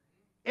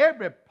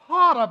 every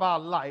part of our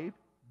life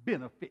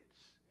benefits.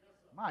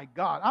 My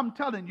God, I'm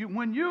telling you,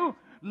 when you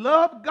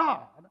love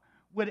God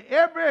with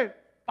every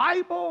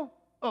fiber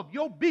of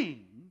your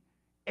being,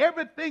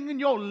 everything in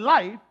your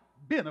life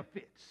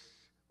benefits.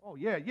 Oh,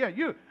 yeah.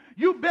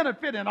 You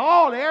benefit in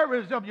all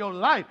areas of your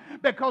life,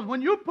 because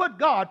when you put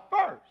God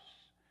first,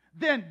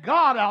 then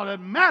God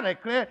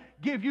automatically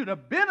gives you the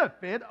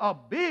benefit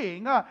of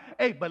being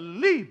a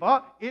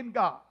believer in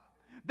God.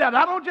 That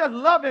I don't just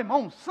love Him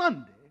on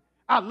Sunday,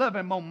 I love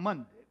Him on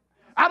Monday.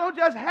 I don't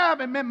just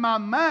have Him in my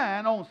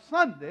mind on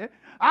Sunday,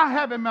 I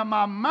have Him in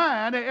my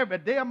mind every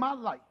day of my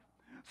life.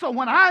 So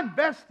when I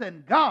invest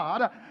in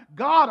God,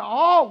 God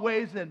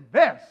always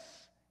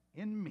invests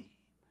in me,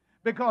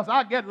 because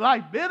I get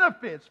life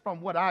benefits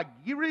from what I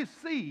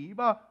receive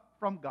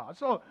from God.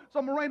 So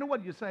Morena,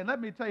 what are you saying?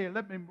 Let me tell you,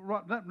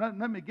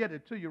 let me get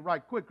it to you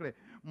right quickly.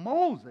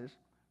 Moses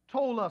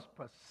told us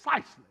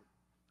precisely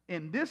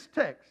in this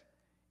text,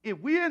 if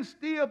we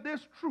instill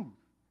this truth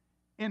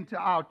into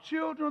our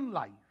children's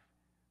life,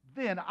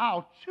 then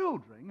our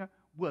children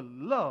will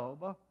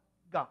love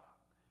God.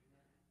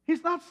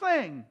 He's not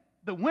saying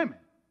the women.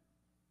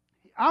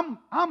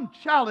 I'm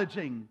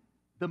challenging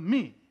the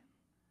men,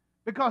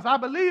 because I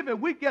believe if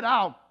we get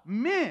our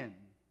men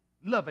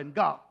loving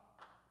God,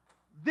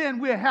 then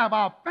we'll have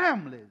our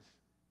families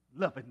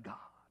loving God.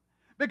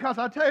 Because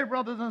I tell you,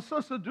 brothers and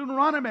sisters,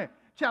 Deuteronomy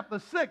chapter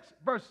 6,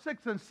 verse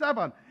 6 and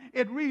 7,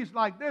 it reads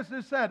like this.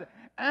 It said,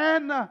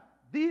 and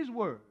these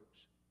words,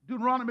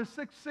 Deuteronomy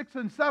 6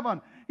 and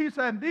 7, he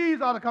said,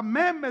 these are the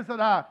commandments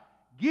that I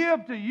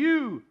give to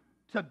you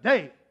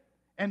today.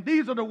 And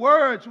these are the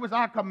words which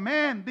I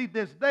command thee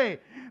this day,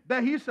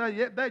 that he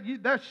said, that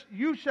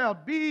you shall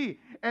be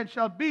and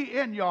shall be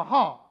in your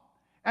heart.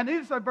 And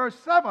he said, verse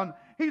 7,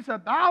 he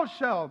said, thou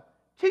shalt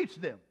teach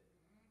them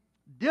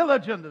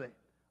diligently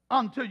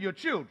unto your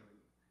children,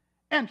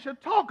 and shall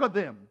talk of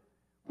them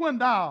when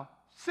thou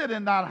sit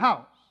in thy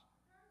house,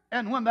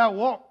 and when thou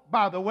walk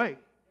by the way,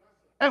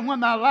 and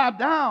when thou lie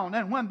down,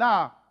 and when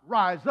thou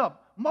rise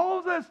up.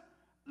 Moses,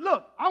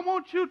 look, I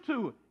want you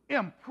to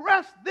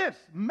impress this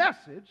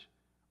message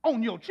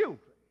on your children.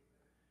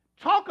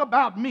 Talk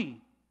about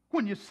me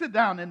when you sit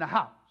down in the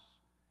house.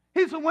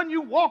 He said, when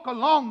you walk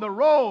along the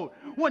road,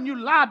 when you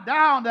lie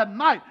down at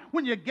night,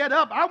 when you get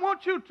up, I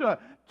want you to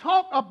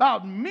talk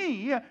about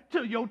me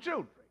to your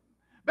children.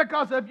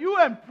 Because if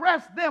you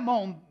impress them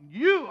on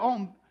you,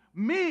 on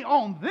me,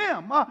 on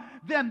them,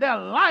 then their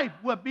life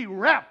will be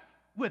wrapped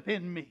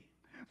within me.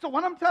 So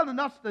what I'm telling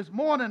us this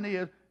morning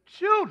is,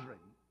 children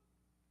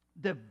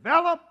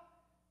develop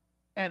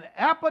an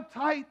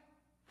appetite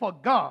for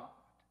God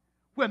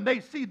when they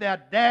see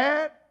their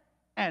dad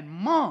and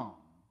mom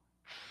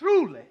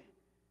truly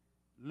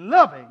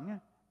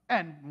loving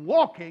and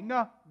walking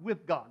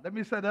with God. Let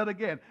me say that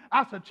again.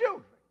 I said,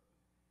 children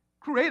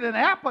create an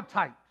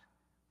appetite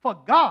for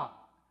God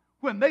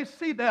when they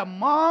see their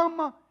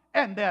mom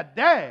and their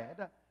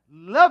dad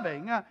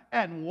loving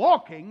and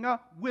walking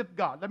with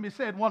God. Let me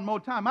say it one more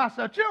time. I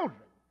said, children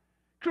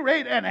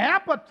create an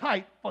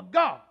appetite for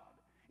God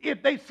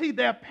if they see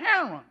their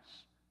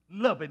parents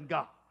loving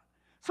God.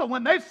 So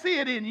when they see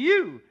it in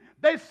you,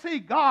 they see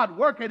God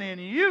working in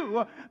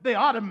you, they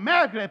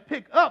automatically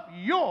pick up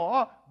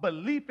your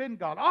belief in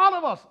God. All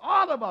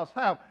of us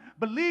have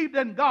believed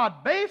in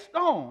God based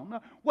on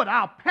what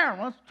our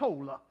parents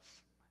told us.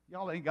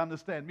 Y'all ain't gonna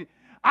understand me.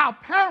 Our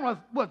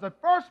parents was the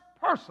first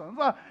persons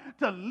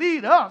to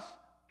lead us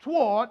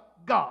toward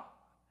God.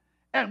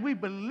 And we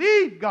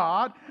believe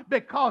God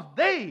because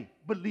they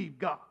believe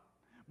God.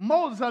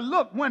 Moses said,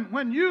 look,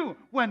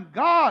 when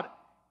God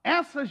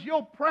answers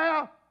your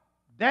prayer,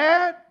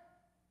 Dad,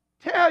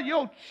 tell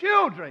your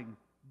children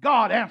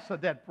God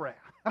answered that prayer.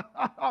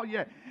 Oh,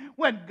 yeah.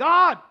 When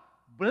God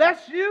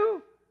bless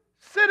you,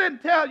 sit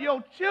and tell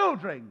your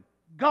children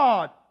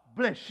God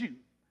bless you.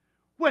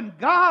 When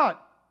God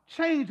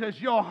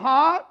changes your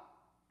heart,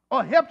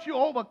 or helps you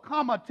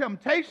overcome a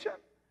temptation,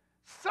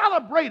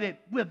 celebrate it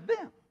with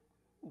them.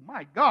 Oh,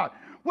 my God.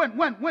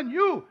 When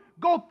you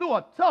go through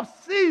a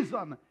tough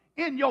season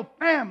in your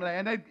family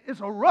and it's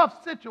a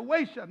rough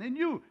situation and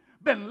you've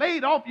been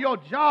laid off your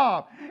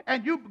job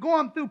and you're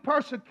going through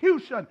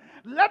persecution,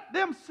 let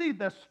them see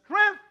the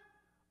strength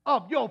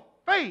of your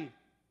faith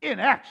in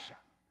action.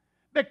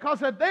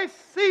 Because if they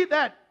see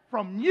that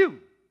from you,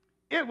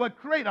 it would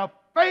create a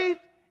faith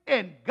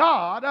in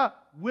God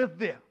with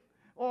them.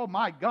 Oh,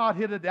 my God,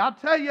 here today. I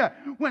tell you,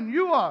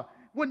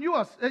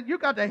 you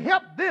got to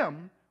help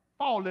them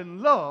fall in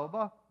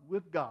love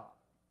with God.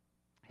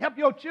 Help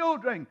your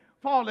children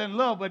fall in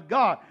love with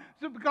God.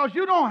 So because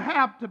you don't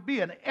have to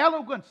be an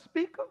eloquent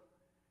speaker.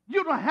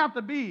 You don't have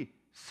to be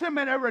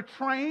seminary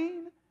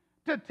trained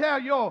to tell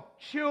your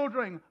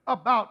children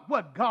about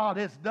what God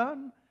has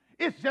done.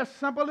 It's just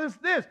simple as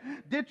this.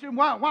 Did you,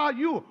 while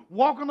you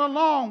walking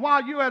along,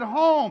 while you at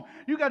home,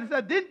 you got to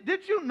say,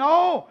 did you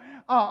know,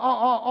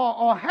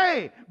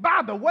 hey,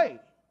 by the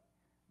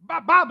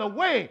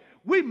way,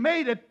 we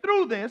made it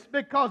through this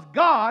because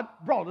God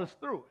brought us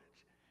through it.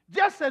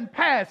 Just in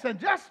passing,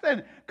 just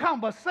in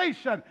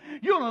conversation,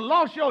 you done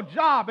lost your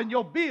job and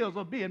your bills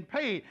are being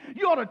paid.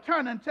 You ought to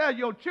turn and tell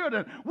your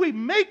children, we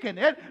making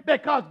it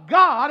because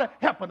God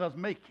helping us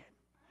make it.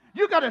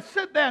 You got to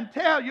sit there and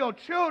tell your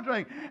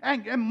children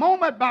and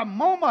moment by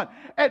moment,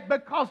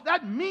 because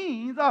that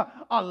means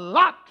a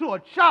lot to a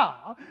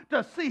child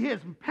to see his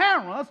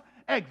parents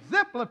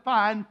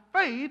exemplifying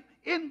faith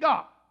in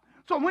God.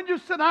 So when you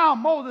sit down,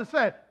 Moses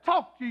said,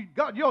 talk to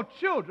your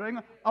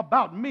children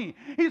about me.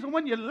 He said,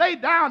 when you lay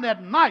down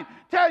at night,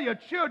 tell your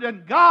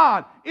children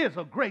God is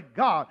a great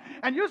God.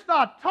 And you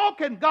start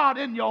talking God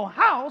in your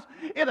house,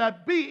 it'll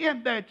be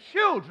in their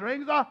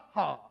children's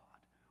heart.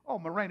 Oh,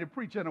 Moreno,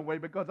 preach anyway,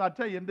 because I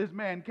tell you, in this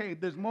man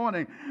cave this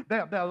morning,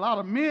 there are a lot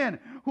of men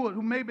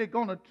who may be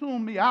going to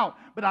tune me out.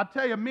 But I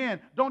tell you, men,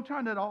 don't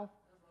turn it off.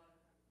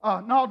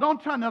 No,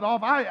 don't turn it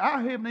off.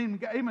 I haven't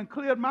even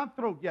cleared my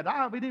throat yet. I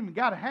haven't even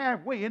got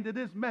halfway into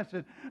this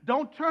message.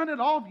 Don't turn it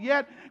off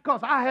yet,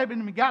 because I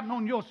haven't even gotten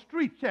on your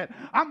street yet.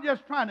 I'm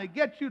just trying to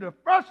get you to,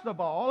 first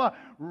of all,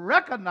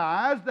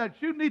 recognize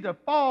that you need to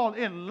fall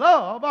in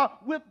love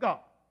with God.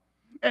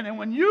 And then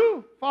when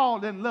you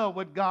fall in love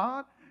with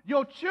God,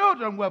 your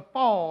children will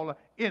fall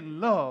in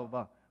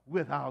love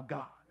with our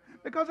God.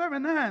 Because every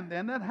now and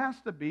then, that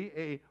has to be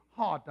a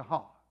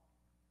heart-to-heart.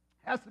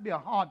 Has to be a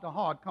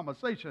heart-to-heart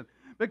conversation,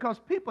 because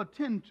people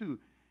tend to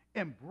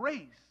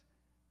embrace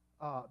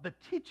the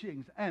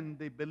teachings and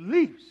the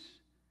beliefs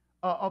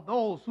of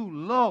those who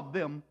love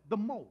them the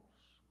most.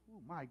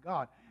 Oh, my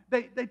God.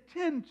 They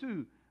tend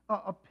to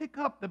pick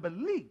up the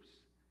beliefs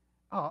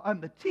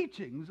and the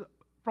teachings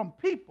from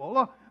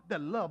people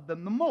that love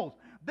them the most.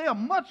 They are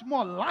much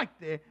more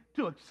likely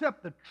to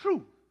accept the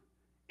truth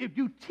if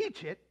you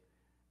teach it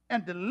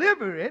and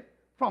deliver it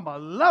from a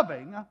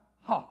loving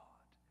heart.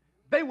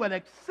 They will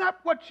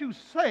accept what you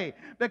say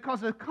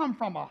because it comes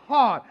from a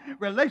heart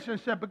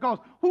relationship. Because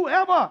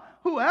whoever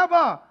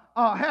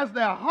has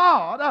their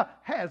heart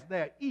has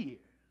their ears.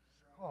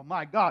 Oh,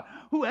 my God.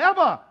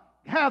 Whoever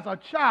has a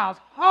child's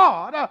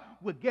heart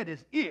will get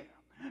his ear.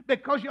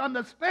 Because you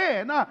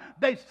understand,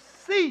 they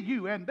see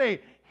you and they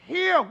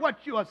hear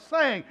what you are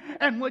saying.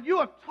 And when you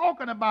are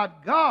talking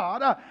about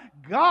God,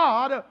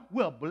 God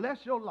will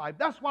bless your life.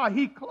 That's why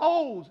he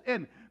closed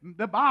in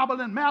the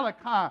Bible in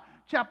Malachi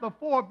chapter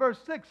 4, verse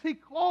 6. He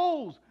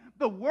closed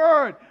the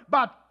word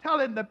by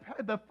telling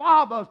the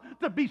fathers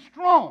to be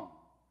strong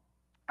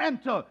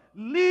and to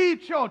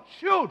lead your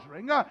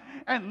children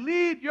and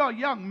lead your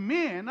young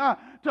men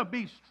to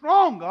be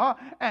stronger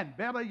and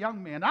better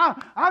young men.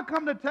 I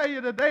come to tell you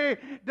today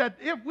that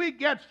if we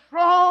get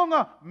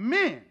strong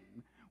men,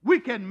 we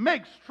can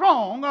make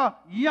strong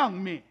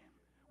young men.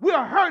 We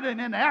are hurting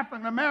in the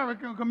African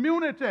American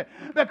community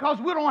because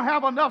we don't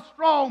have enough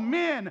strong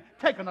men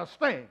taking a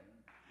stand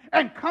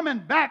and coming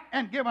back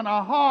and giving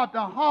a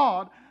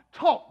heart-to-heart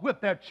talk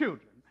with their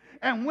children.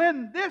 And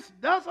when this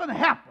doesn't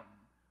happen,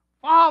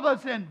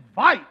 fathers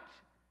invite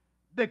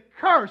the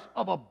curse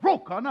of a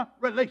broken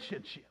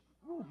relationship.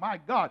 Oh, my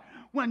God.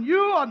 When you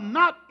are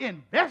not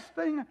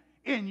investing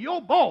in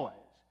your boys,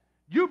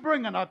 you're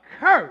bringing a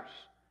curse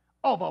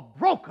of a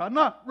broken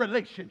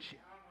relationship.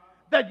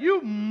 That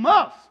you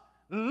must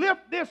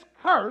lift this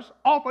curse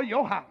off of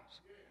your house.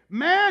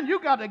 Man,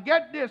 you got to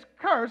get this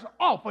curse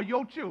off of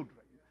your children.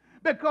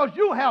 Because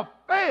you have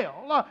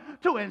failed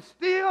to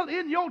instill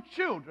in your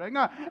children,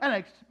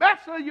 and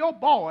especially your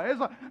boys,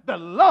 the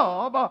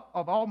love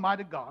of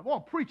Almighty God. I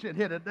want to preach it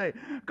here today.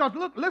 Because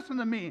look, listen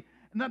to me.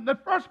 The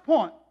first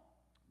point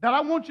that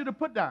I want you to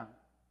put down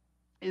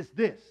is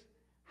this: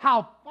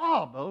 how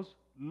fathers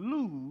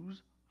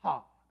lose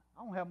heart.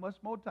 I don't have much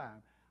more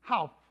time.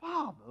 How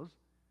fathers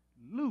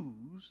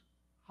lose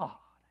heart.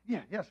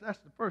 Yes, that's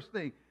the first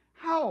thing.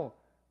 How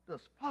does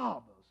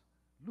fathers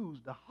lose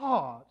the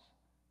hearts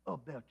of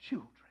their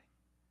children?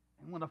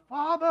 And when a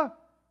father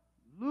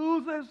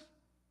loses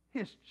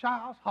his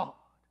child's heart,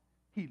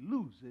 he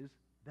loses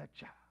that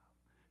child.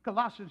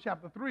 Colossians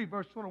chapter 3,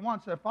 verse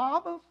 21 said,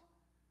 fathers,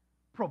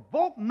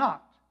 provoke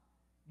not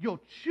your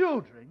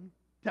children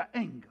to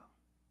anger.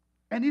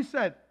 And he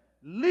said,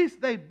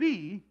 lest they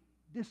be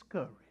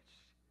discouraged.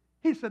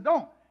 He said,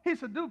 don't. He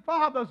said,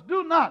 fathers,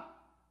 do not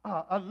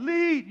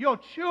lead your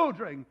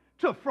children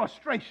to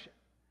frustration.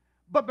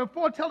 But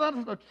before telling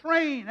us to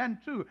train and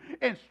to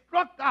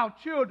instruct our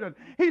children,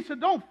 he said,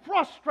 don't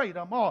frustrate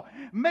them or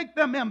make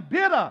them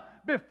embitter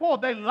before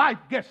their life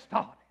gets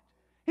started.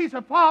 He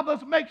said, fathers,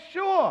 make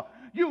sure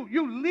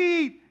you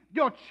lead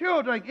your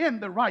children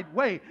in the right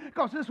way.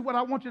 Because this is what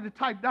I want you to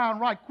type down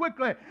right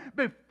quickly.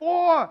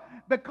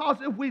 Because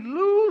if we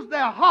lose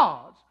their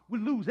hearts, we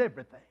lose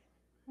everything.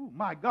 Oh,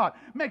 my God.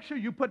 Make sure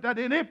you put that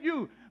in. If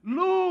we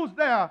lose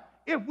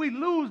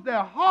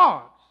their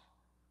hearts,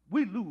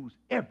 we lose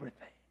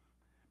everything.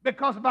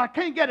 Because if I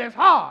can't get his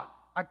heart,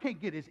 I can't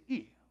get his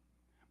ear.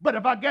 But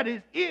if I get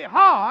his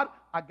heart,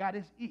 I got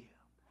his ear.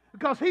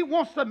 Because he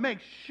wants to make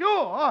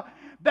sure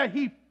that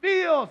he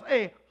feels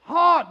a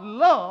hard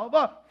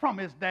love from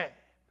his dad.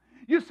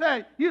 You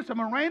say,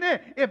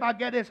 Marina, if I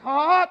get his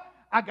heart,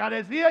 I got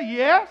his ear.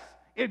 Yes.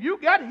 If you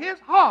get his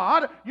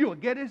heart, you'll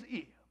get his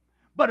ear.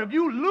 But if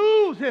you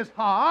lose his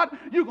heart,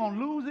 you're going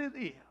to lose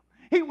his ear.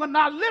 He will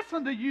not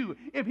listen to you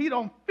if he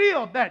don't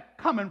feel that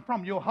coming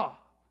from your heart.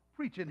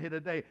 Preaching here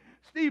today.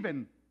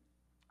 Stephen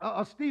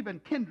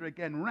Kendrick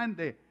and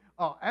Randy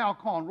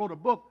Alcorn wrote a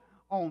book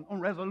on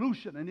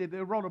resolution, and they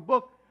wrote a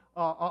book,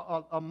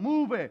 a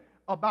movie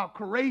about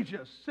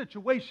courageous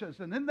situations.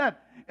 And in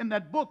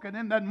that book and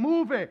in that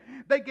movie,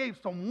 they gave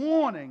some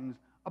warnings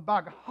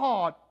about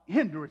hard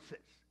hindrances.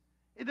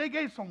 They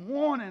gave some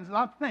warnings, and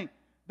I think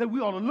that we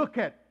ought to look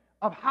at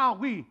of how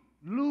we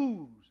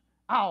lose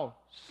our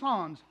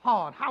son's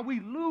heart, how we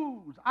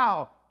lose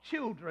our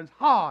children's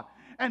heart,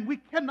 and we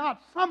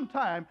cannot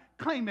sometimes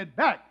claim it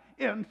back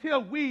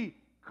until we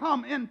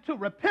come into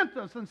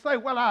repentance and say,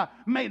 well, I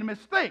made a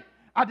mistake.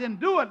 I didn't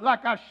do it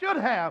like I should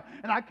have.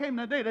 And I came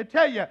today to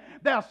tell you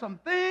there are some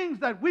things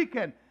that we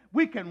can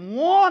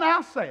warn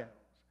ourselves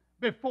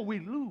before we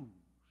lose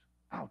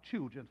our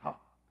children's heart.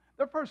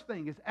 The first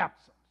thing is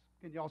absence.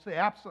 Can y'all say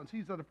absence?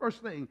 He said the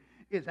first thing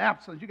is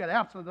absence. You got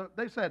absence.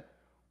 They said,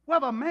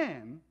 whether a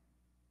man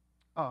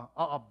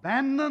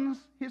abandons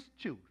his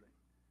children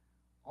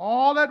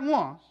all at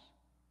once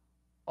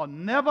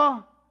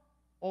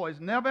or is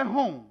never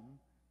home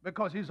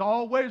because he's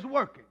always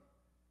working,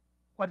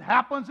 what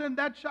happens in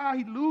that child,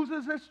 he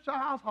loses his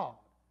child's heart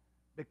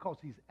because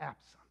he's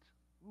absent.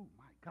 Oh,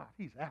 my God,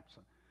 he's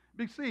absent.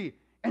 You see,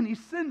 and he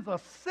sends a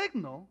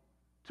signal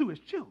to his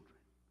children.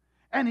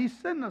 And he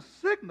sends a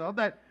signal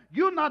that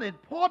you're not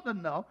important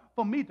enough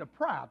for me to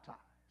prioritize.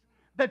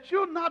 That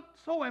you're not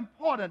so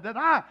important, that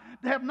I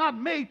have not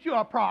made you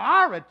a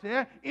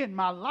priority in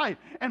my life.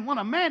 And when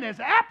a man is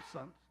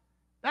absent,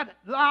 that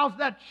allows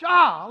that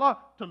child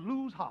to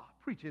lose heart.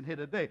 Preaching here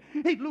today.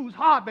 He lose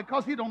heart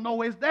because he don't know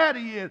where his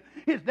daddy is.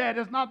 His dad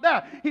is not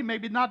there. He may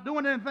be not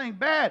doing anything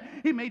bad.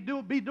 He may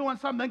be doing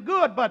something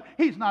good, but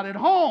he's not at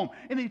home.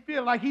 And he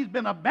feels like he's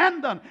been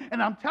abandoned.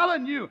 And I'm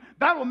telling you,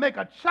 that will make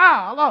a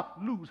child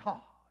lose heart.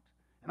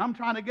 And I'm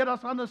trying to get us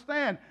to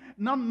understand,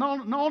 not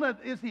only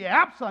is he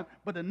absent,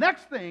 but the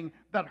next thing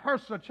that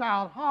hurts a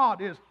child's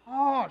heart is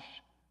harsh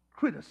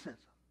criticism.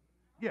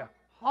 Yeah,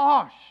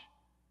 harsh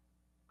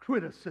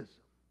criticism.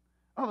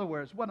 In other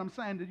words, what I'm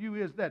saying to you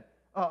is that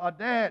a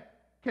dad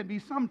can be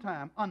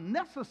sometimes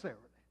unnecessarily,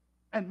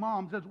 and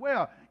moms as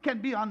well, can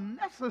be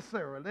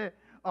unnecessarily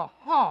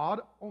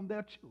hard on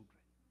their children.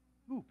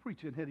 Ooh,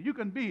 preaching here. You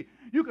can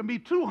be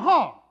too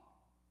hard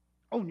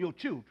on your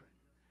children.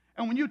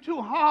 And when you're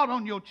too hard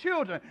on your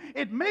children,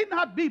 it may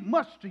not be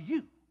much to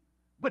you,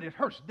 but it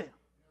hurts them.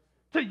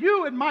 To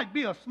you, it might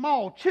be a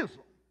small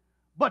chisel,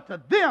 but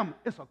to them,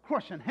 it's a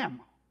crushing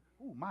hammer.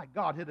 Oh, my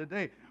God, here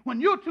today.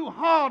 When you're too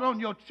hard on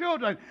your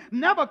children,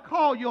 never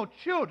call your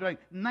children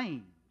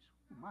names.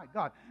 Oh, my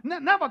God.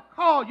 Never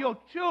call your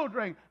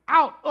children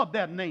out of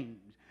their names.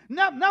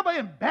 Never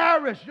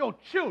embarrass your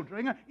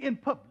children in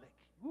public.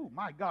 Oh,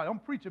 my God, I'm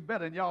preaching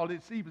better than y'all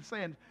is even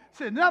saying.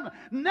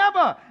 Never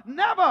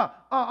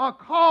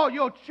call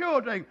your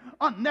children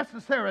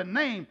unnecessary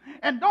names.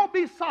 And don't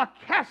be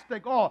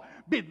sarcastic or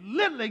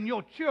belittling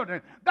your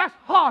children. That's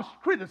harsh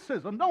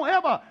criticism. Don't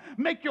ever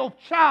make your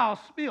child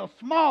feel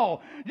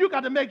small. You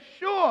got to make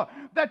sure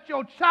that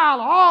your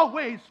child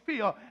always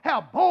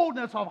have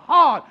boldness of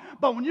heart.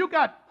 But when you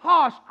got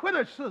harsh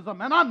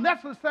criticism and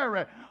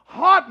unnecessary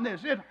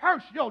hardness, it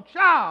hurts your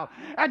child,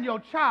 and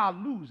your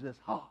child loses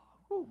heart.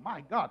 Oh,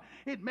 my God.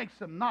 It makes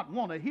them not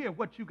want to hear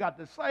what you got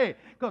to say,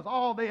 because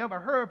all they ever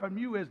heard from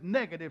you is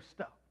negative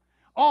stuff.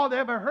 All they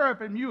ever heard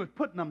from you is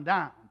putting them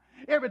down.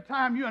 Every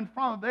time they're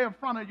in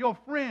front of your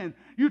friends,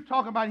 you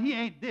talk about he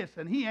ain't this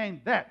and he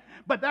ain't that.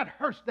 But that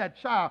hurts that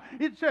child.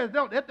 It says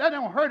that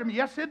don't hurt him.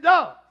 Yes, it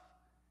does.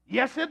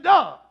 Yes, it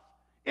does.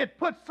 It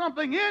puts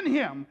something in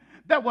him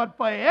that would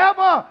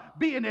forever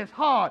be in his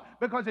heart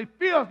because he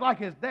feels like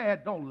his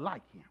dad don't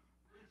like him.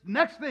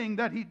 Next thing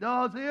that he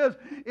does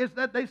is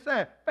that they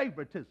say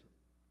favoritism.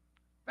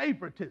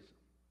 Favoritism.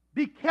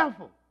 Be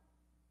careful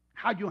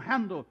how you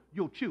handle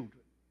your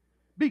children.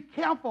 Be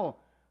careful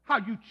how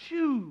you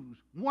choose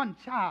one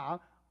child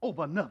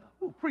over another.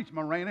 Ooh, preach,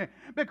 Marina.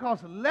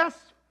 Because less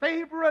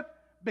favorite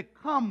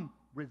become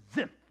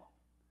resentful.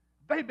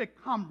 They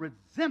become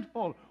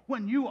resentful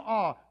when you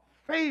are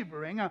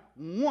favoring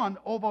one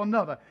over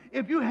another.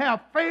 If you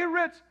have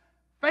favorites,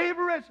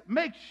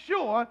 make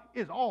sure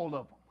it's all of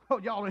them. Oh,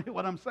 y'all hear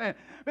what I'm saying?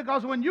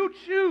 Because when you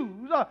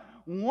choose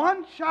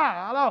one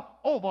child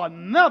over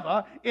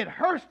another, it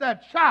hurts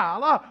that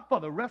child for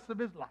the rest of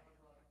his life.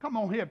 Come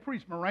on here,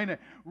 preach, Marina.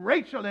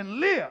 Rachel and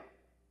Leah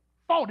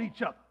fought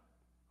each other.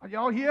 Are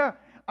y'all here?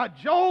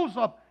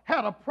 Joseph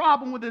had a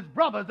problem with his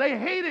brothers. They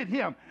hated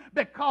him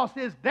because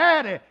his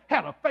daddy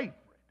had a favorite.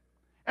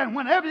 And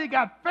whenever you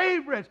got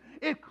favorites,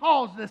 it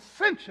caused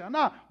dissension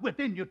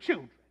within your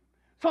children.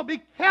 So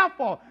be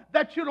careful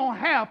that you don't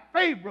have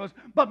favorites,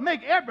 but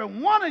make every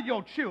one of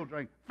your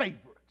children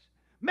favorites.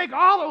 Make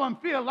all of them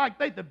feel like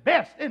they're the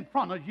best in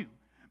front of you.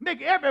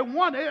 Make every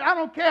one, I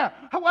don't care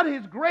what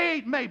his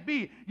grade may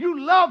be, you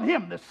love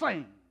him the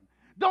same.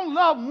 Don't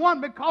love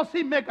one because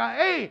he make an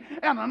A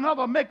and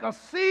another make a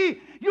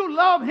C. You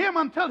love him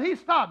until he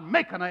starts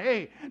making an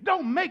A.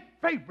 Don't make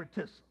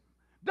favoritism.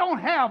 Don't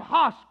have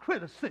harsh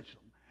criticism.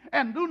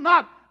 And do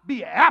not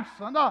be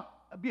absent,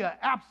 be an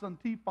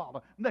absentee father.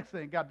 Next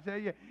thing I got to tell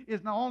you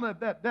is not only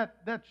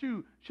that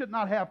you should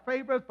not have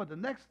favorites, but the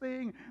next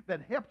thing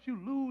that helps you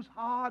lose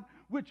heart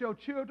with your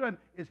children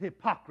is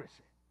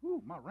hypocrisy. Ooh,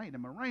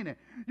 Marina.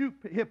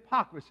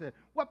 Hypocrisy.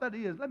 What that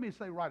is, let me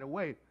say right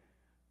away.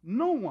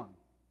 No one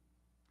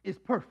is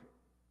perfect.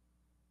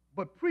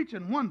 But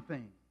preaching one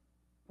thing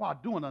while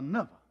doing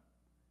another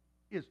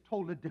is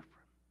totally different.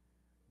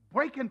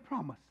 Breaking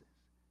promises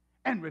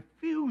and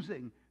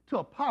refusing to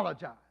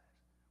apologize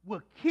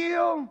will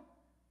kill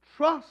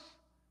trust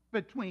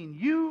between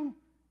you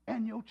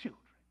and your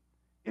children.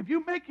 If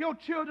you make your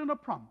children a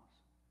promise,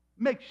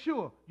 make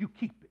sure you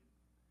keep it.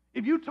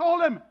 If you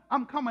told them,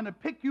 I'm coming to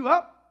pick you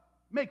up,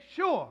 make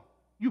sure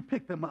you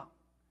pick them up.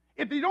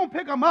 If you don't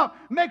pick them up,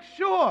 make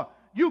sure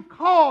you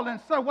call and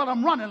say, well,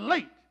 I'm running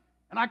late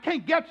and I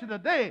can't get you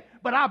today,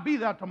 but I'll be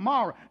there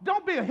tomorrow.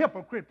 Don't be a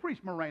hypocrite. Preach,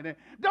 Marina.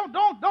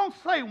 Don't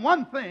say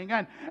one thing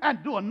and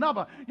do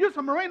another. You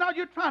say, Marina, are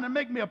you trying to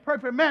make me a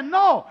perfect man?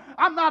 No,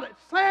 I'm not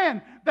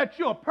saying that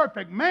you're a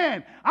perfect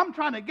man. I'm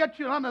trying to get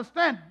you to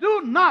understand,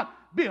 do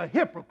not be a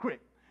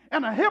hypocrite.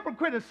 And a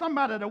hypocrite is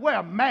somebody that wear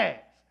a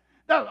mask.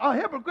 A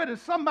hypocrite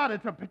is somebody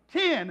to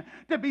pretend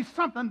to be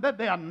something that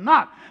they are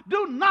not.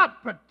 Do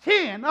not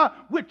pretend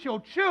with your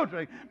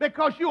children,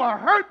 because you will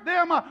hurt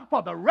them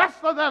for the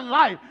rest of their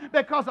life,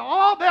 because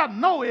all they'll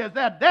know is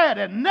that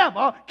daddy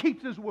never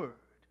keeps his word.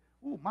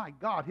 Oh, my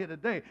God, here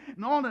today.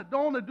 Not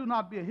only do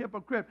not be a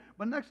hypocrite,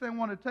 but next thing I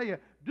want to tell you,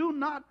 do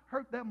not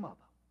hurt their mother.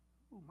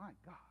 Oh, my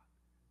God.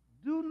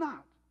 Do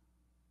not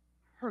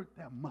hurt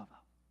their mother.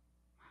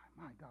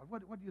 My God,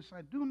 what do you say?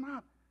 Do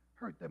not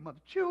hurt their mother.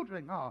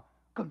 Children are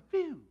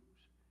confused,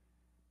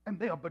 and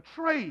they are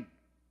betrayed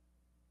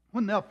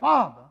when their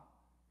father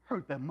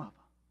hurt their mother.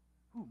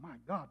 Oh, my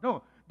God.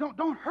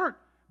 Don't hurt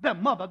their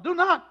mother. Do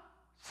not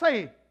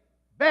say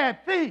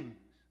bad things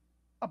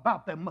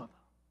about their mother.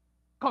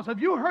 Because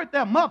if you hurt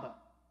their mother,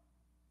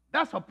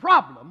 that's a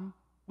problem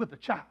with the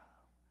child.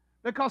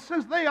 Because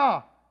since they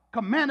are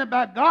commanded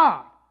by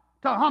God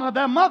to honor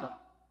their mother,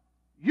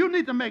 you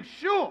need to make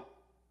sure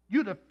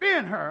you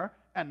defend her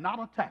and not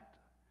attack her.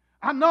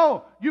 I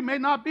know you may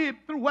not be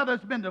through, whether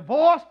it's been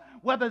divorce,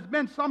 whether it's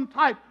been some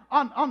type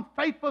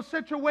unfaithful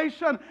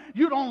situation,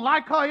 you don't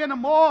like her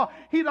anymore,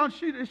 you're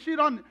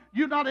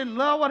not in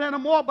love with her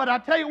anymore, but I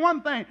tell you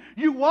one thing,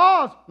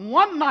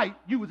 one night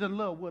you was in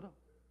love with her.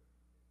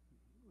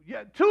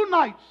 Yeah, 2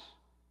 nights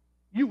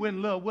you were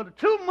in love with her.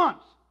 2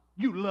 months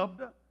you loved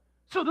her.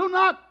 So do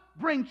not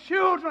bring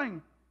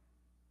children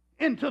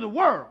into the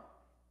world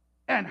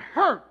and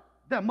hurt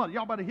their mother.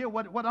 Y'all better hear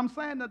what I'm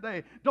saying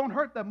today. Don't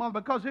hurt their mother,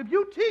 because if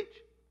you teach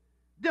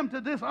them to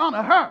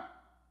dishonor her,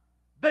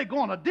 they're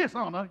going to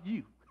dishonor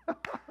you.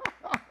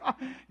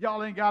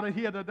 Y'all ain't got to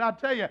hear that. I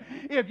tell you,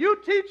 if you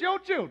teach your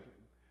children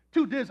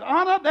to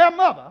dishonor their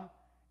mother,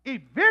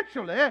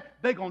 eventually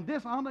they're going to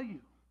dishonor you.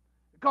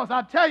 Because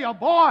I tell you, a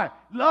boy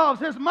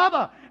loves his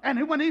mother,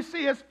 and when he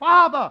sees his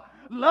father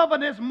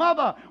loving his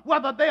mother,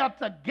 whether they are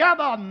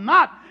together or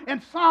not,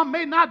 and some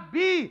may not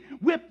be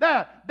with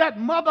that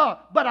mother,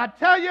 but I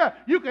tell you,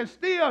 you can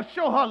still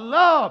show her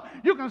love,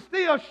 you can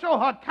still show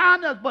her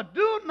kindness, but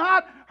do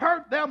not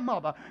hurt their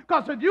mother.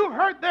 Because if you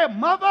hurt their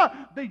mother,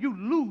 then you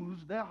lose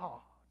their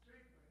heart.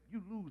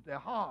 You lose their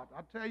heart.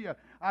 I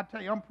tell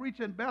you, I'm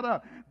preaching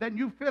better than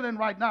you feeling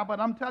right now, but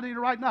I'm telling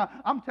you right now,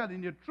 I'm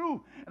telling you the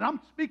truth. And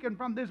I'm speaking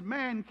from this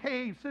man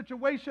cave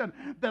situation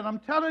that I'm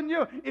telling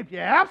you, if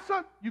you're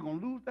absent, you're going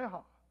to lose their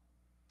heart.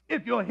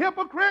 If you're a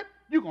hypocrite,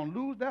 you're going to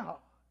lose their heart.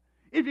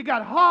 If you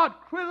got hard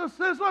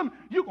criticism,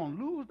 you're going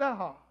to lose their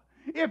heart.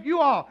 If you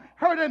are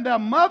hurting their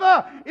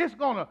mother, it's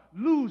going to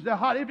lose their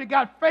heart. If you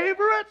got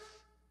favorites,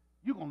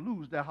 you're going to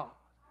lose their heart.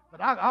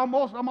 But I'm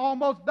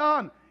almost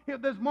done here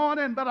this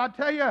morning, but I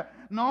tell you,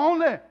 not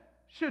only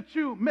should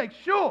you make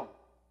sure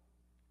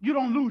you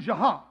don't lose your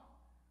heart,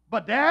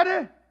 but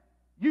Daddy,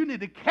 you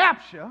need to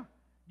capture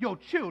your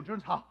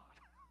children's heart.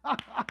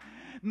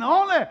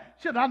 Not only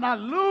should I not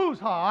lose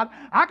heart,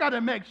 I got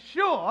to make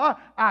sure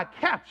I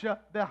capture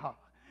their heart.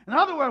 In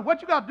other words,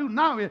 what you got to do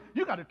now is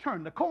you got to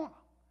turn the corner.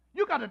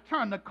 You got to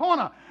turn the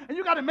corner. And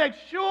you got to make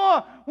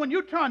sure when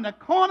you turn the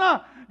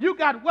corner, you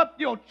got what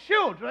your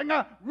children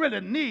really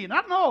need.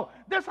 I know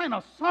this ain't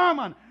a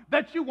sermon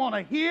that you want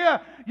to hear.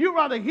 You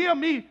rather hear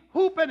me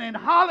hooping and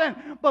hollering,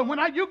 but when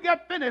you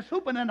get finished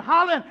hooping and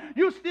hollering,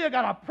 you still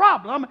got a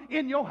problem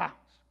in your house.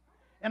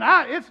 And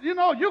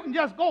you can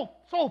just go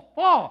so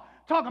far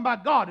talking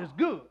about God is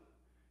good.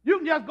 You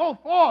can just go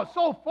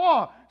so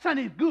far saying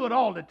he's good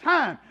all the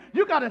time.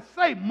 You got to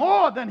say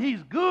more than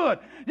he's good.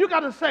 You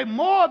got to say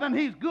more than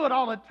he's good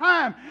all the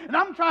time. And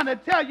I'm trying to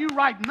tell you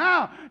right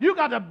now, you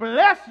got to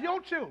bless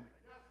your children.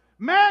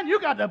 Man, you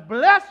got to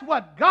bless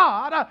what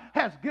God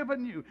has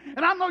given you.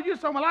 And I know you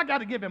say, well, I got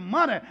to give him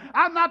money.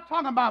 I'm not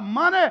talking about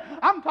money.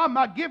 I'm talking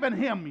about giving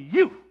him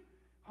you.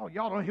 Oh,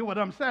 y'all don't hear what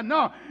I'm saying.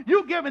 No,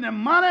 you giving him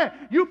money,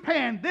 you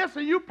paying this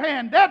and you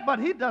paying that, but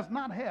he does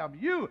not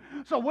have you.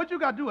 So what you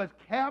got to do is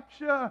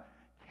capture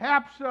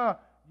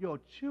your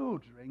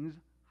children's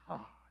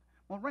heart.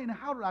 Well, Raina,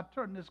 how did I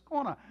turn this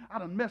corner? I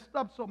done messed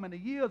up so many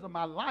years of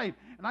my life,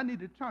 and I need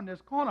to turn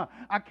this corner.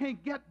 I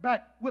can't get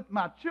back with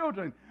my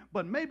children,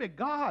 but maybe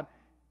God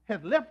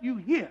has left you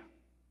here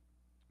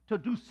to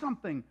do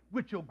something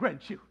with your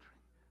grandchildren.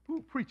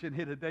 Who's preaching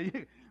here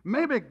today?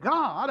 Maybe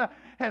God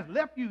has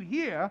left you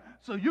here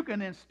so you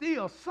can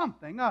instill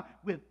something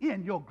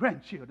within your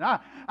grandchildren.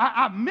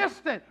 I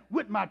missed it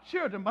with my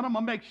children, but I'm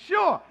going to make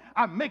sure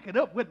I make it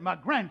up with my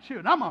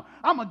grandchildren. I'm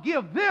going to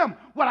give them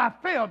what I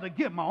failed to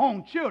give my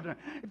own children.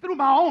 Through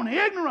my own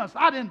ignorance,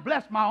 I didn't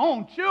bless my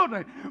own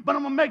children, but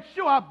I'm going to make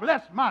sure I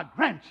bless my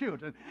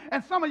grandchildren.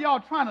 And some of y'all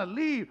trying to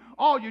leave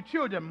all your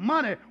children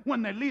money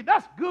when they leave.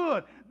 That's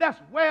good. That's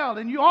well,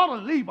 and you ought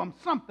to leave them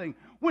something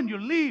when you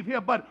leave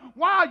here, but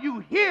while you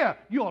here,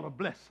 you ought to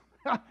bless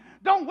them.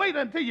 Don't wait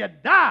until you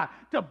die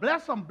to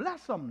bless them.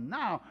 Bless them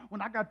now.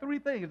 When I got 3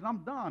 things and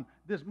I'm done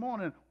this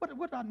morning,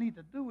 what I need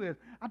to do is,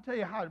 I tell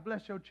you how to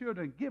bless your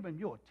children, give them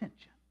your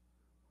attention.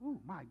 Oh,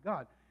 my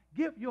God.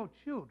 Give your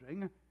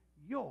children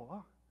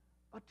your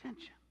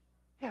attention.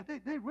 Yeah,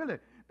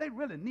 they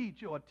really need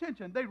your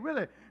attention. They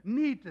really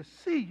need to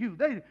see you.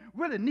 They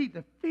really need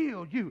to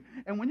feel you.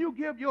 And when you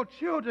give your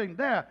children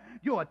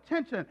your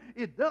attention,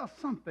 it does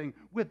something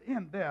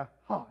within their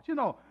hearts. You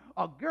know,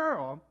 a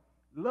girl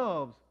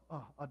loves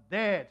a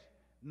dad's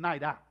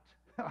night out.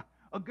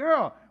 A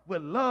girl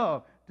would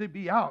love to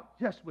be out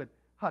just with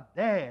her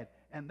dad,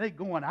 and they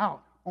going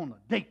out on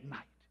a date night.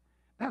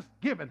 That's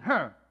giving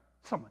her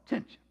some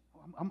attention.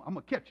 I'm going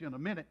to catch you in a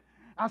minute.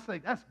 I say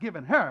that's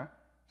giving her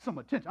some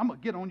attention. I'm going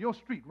to get on your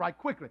street right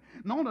quickly.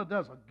 Not only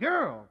does a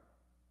girl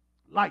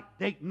like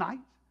date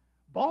nights,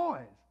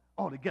 boys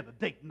ought to get a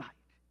date night.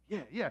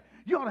 Yeah.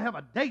 You ought to have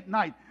a date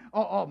night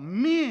or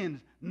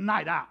men's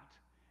night out.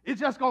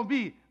 It's just going to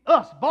be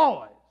us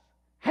boys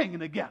hanging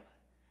together.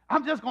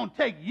 I'm just going to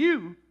take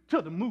you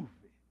to the movie.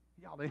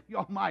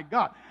 Y'all, my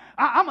God.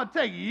 I'm going to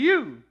take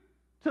you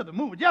to the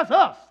movie, just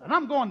us. And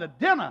I'm going to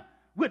dinner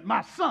with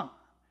my son.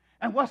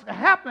 And what's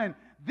happening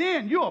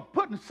then, you are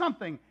putting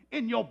something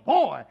in your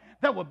boy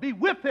that will be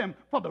with him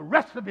for the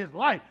rest of his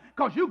life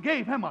because you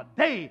gave him a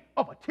day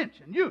of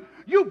attention.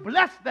 You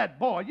blessed that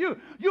boy.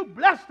 You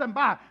blessed him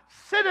by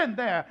sitting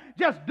there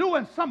just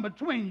doing something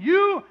between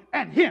you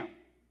and him.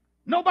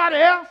 Nobody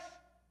else,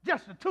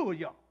 just the 2 of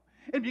y'all.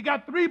 If you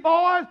got 3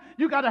 boys,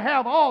 you got to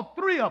have all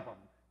 3 of them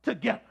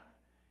together.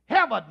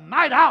 Have a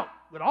night out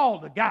with all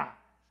the guys.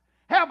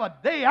 Have a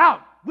day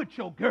out with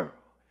your girl.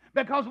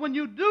 Because when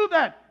you do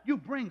that, you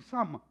bring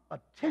some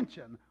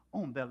attention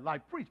on their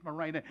life. Preach,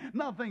 Marina.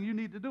 Another thing you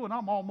need to do, and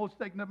I'm almost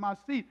taking up my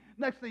seat.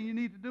 Next thing you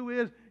need to do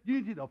is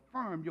you need to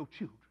affirm your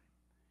children.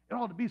 It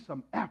ought to be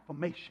some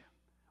affirmation.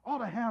 Ought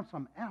to have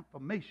some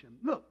affirmation.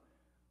 Look,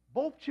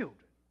 both children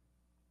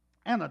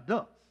and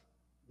adults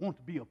want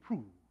to be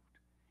approved.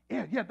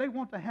 Yeah, they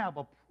want to have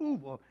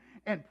approval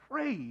and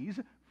praise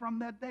from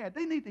their dad.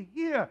 They need to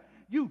hear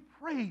you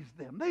praise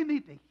them. They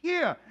need to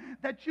hear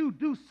that you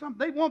do something.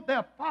 They want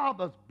their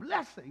father's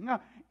blessing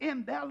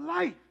in their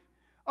life.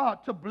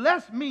 To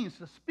bless means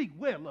to speak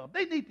well of.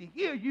 They need to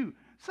hear you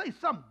say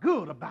something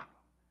good about them.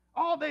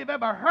 All they've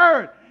ever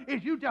heard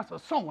is you just a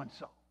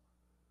so-and-so.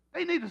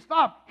 They need to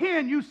stop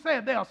hearing you say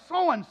they're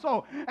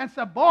so-and-so and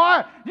say,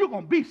 boy, you're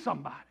going to be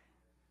somebody.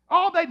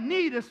 All they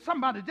need is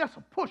somebody just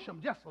to push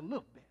them just a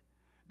little bit.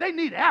 They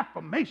need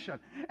affirmation.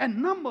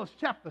 And Numbers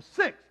chapter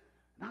 6,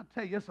 and I'll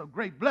tell you, it's a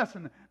great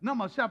blessing.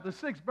 Numbers chapter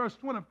 6, verse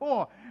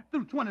 24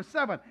 through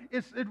 27,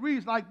 it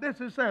reads like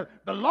this. It says,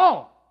 the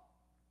Lord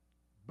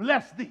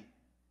bless thee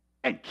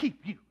and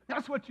keep you.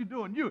 That's what you're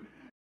doing.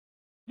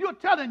 You're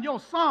telling your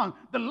son,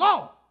 the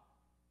Lord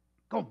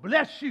going to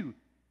bless you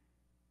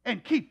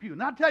and keep you.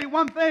 And I'll tell you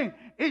one thing,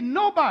 ain't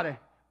nobody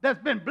that's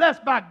been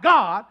blessed by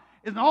God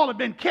is only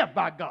been kept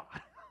by God.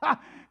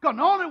 Because not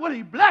only will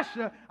he bless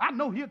you, I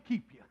know he'll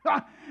keep you.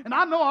 And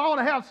I know I ought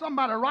to have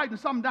somebody writing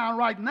something down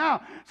right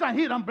now saying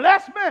he done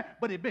blessed me,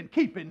 but he been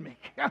keeping me.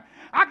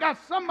 I got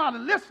somebody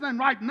listening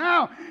right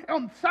now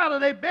on the side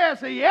of their bed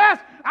say, yes,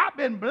 I've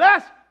been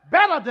blessed,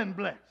 better than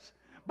blessed.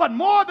 But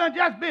more than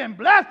just being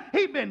blessed,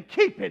 he been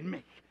keeping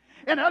me.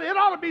 And it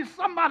ought to be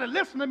somebody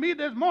listening to me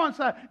this morning and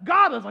say,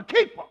 God is a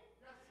keeper.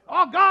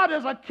 Oh, God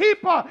is a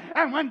keeper,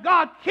 and when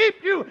God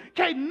keep you,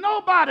 can't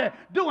nobody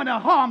do any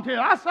harm to you.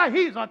 I say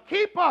he's a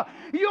keeper.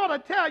 You ought to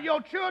tell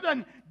your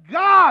children,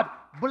 God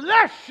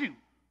bless you,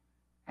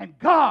 and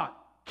God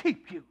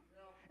keep you.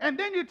 And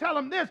then you tell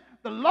them this,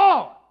 the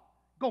Lord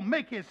gonna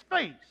make his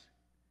face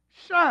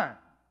shine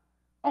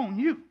on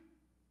you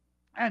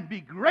and be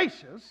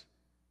gracious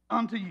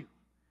unto you.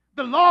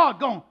 The Lord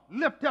gonna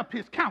lift up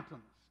his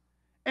countenance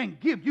and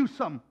give you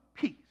some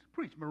peace.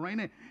 Preach,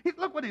 Moreno.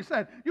 Look what he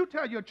said. You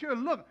tell your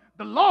children, look,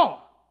 the Lord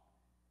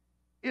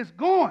is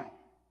going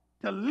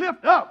to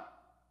lift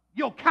up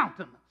your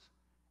countenance.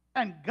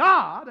 And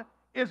God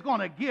is going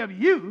to give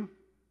you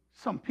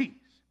some peace.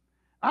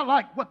 I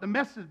like what the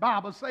Message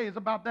Bible says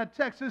about that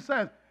text. It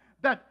says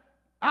that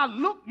I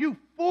look you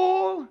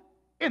full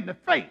in the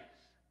face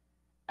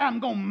and I'm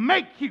going to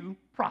make you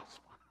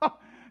prosper.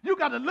 You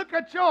got to look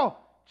at your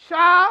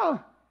child,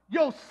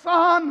 your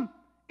son,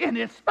 in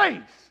his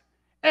face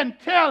and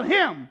tell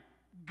him,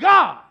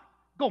 God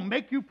gonna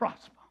make you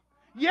prosper.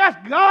 Yes,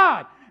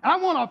 God. I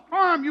want to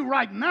affirm you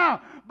right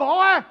now.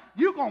 Boy,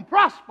 you're going to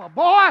prosper.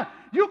 Boy,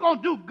 you're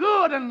going to do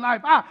good in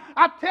life.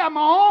 I tell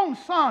my own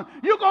son,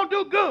 you're going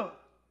to do good.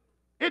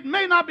 It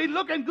may not be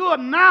looking good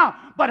now,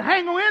 but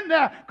hang in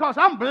there because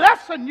I'm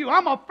blessing you.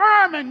 I'm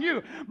affirming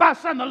you by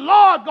saying the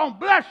Lord going to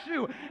bless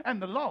you.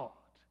 And the Lord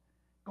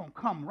going to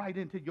come right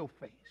into your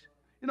face.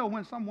 You know,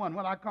 when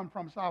I come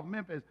from South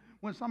Memphis,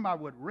 when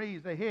somebody would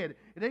raise their head,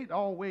 it ain't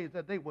always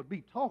that they would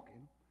be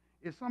talking.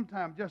 It's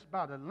sometimes just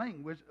by the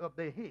language of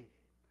their head.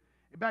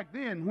 Back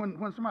then,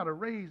 when somebody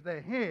raised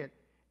their head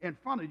in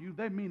front of you,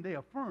 that mean they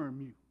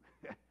affirm you.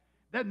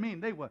 That mean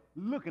they were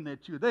looking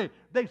at you. They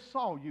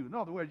saw you. In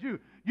other words, you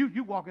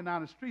walking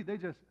down the street, they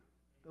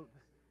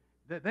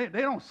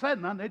don't say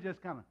nothing. They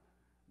just kind of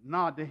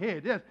nod their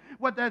head. That's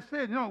what that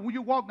said. You know, when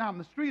you walk down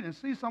the street and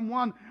see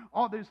someone,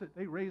 all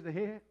they raise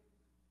their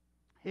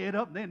head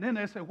up, then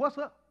they say, "What's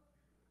up?"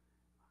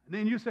 And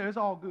then you say, "It's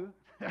all good."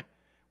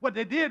 What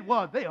they did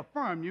was they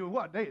affirmed you.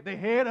 What? They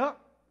head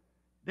up.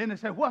 Then they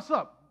said, "What's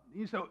up?"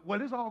 And you said,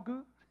 "Well, it's all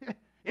good."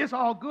 It's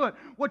all good.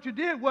 What you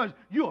did was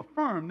you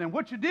affirmed them.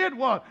 What you did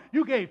was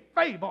you gave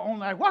favor on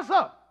that. What's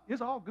up? It's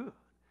all good.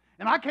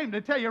 And I came to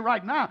tell you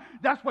right now,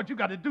 that's what you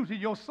got to do to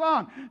your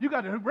son. You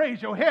got to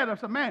raise your head up and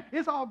say, "Man,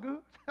 it's all good."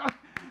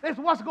 It's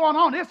what's going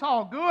on. It's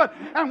all good.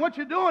 And what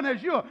you're doing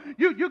is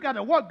you got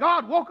to work.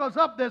 God woke us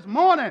up this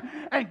morning,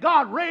 and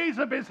God raised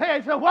up his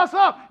head. He said, "What's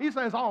up?" He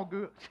said, "It's all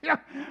good."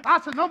 I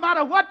said, no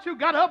matter what you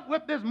got up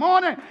with this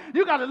morning,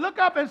 you got to look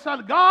up and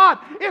say, "God,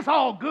 it's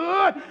all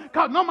good."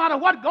 Because no matter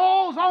what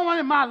goes on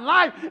in my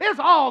life, it's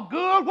all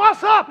good.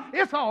 What's up?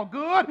 It's all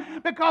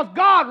good. Because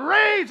God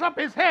raised up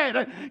his head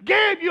and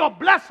gave you a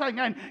blessing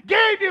and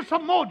gave you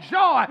some more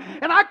joy.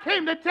 And I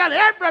came to tell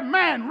every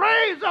man,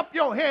 raise up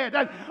your head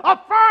and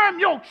affirm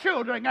your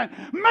children and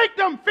make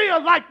them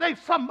feel like they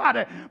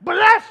somebody.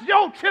 Bless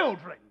your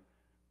children.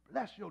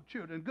 Bless your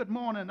children. Good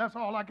morning. That's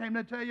all I came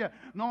to tell you.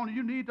 Not only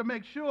you need to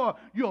make sure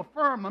you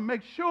affirm them,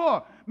 make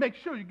sure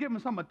you give them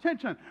some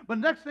attention. But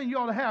next thing you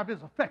ought to have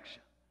is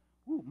affection.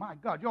 Oh my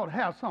God, you ought to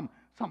have some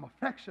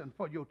affection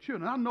for your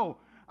children. I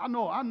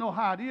know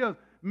how it is.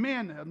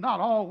 Men are not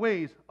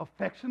always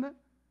affectionate.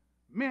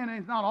 Men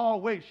is not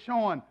always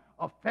showing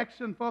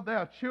affection for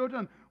their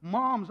children.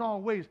 Moms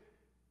always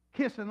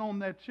kissing on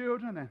their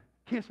children and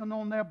kissing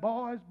on their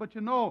boys. But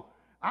you know,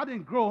 I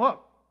didn't grow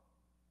up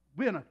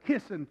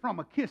from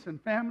a kissing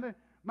family.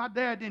 My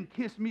dad didn't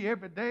kiss me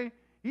every day.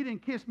 He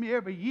didn't kiss me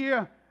every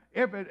year,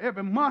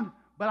 every month,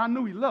 but I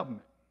knew he loved me.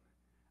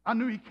 I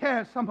knew he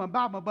cared something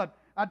about me. But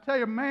I tell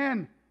you,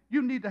 man,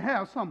 you need to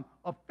have some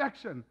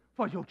affection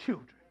for your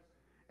children.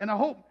 And I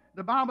hope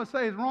the Bible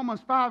says,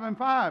 Romans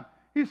 5:5,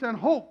 he said,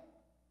 "Hope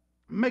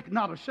make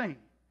not ashamed,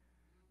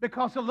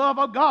 because the love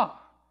of God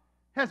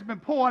has been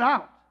poured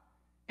out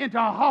into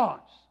our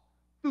hearts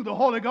through the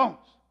Holy Ghost,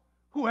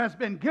 who has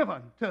been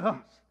given to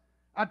us."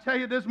 I tell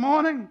you this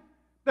morning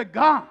that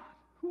God,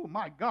 oh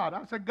my God,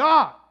 I said,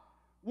 God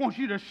wants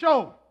you to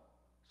show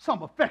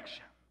some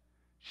affection.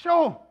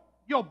 Show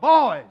your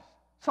boys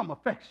some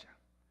affection.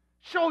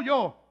 Show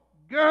your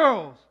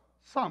girls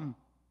some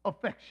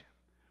affection.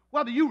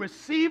 Whether you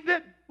received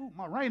it,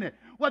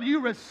 whether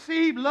you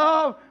received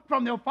love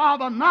from your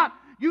father or not,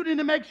 you need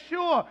to make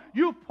sure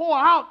you pour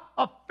out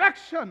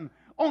affection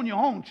on your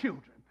own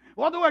children.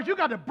 In other words, you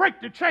got to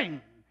break the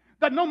chain.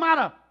 That no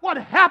matter what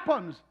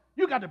happens,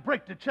 you got to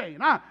break the chain.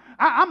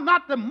 I'm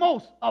not the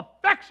most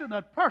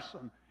affectionate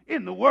person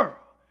in the world,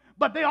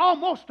 but they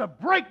almost to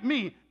break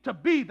me to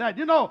be that.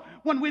 You know,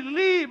 when we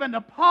leave and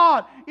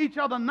depart each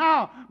other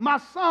now, my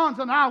sons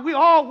and I,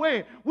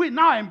 we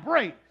now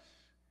embrace.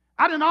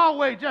 I didn't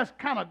always just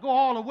kind of go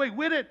all the way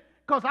with it,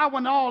 because I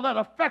wasn't all that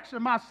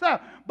affection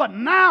myself. But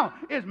now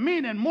it's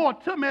meaning more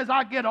to me as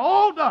I get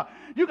older.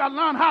 You got to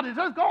learn how to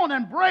just go on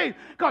and embrace,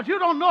 because you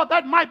don't know if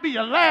that might be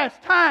your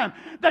last time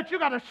that you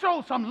got to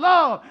show some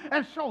love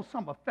and show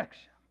some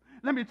affection.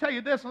 Let me tell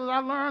you this, as I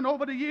learned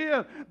over the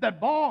years,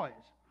 that boys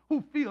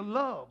who feel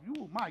loved,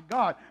 oh my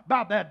God,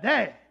 by their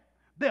dad,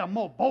 they're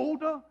more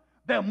bolder,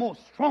 they're more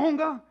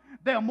stronger,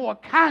 they're more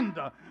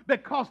kinder,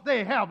 because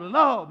they have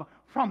love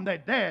from their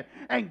dad.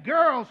 And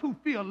girls who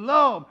feel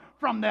love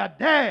from their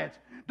dads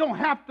don't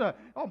have to,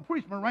 oh,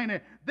 Priest Moraney,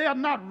 they're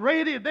not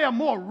radiant, they're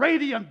more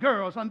radiant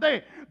girls, and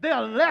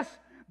they're less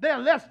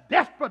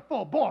desperate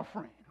for a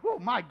boyfriend. Oh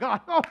my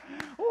God.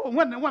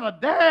 When a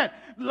dad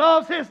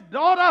loves his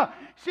daughter,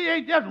 she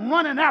ain't just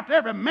running after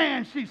every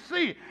man she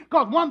sees.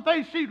 Because one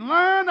thing she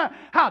learned,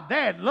 how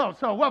dad loves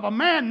her. Well, if a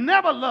man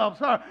never loves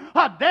her,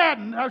 her dad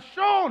has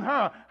shown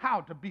her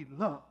how to be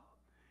loved.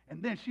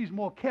 And then she's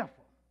more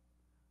careful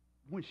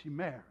when she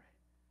marries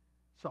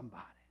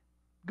somebody.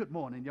 Good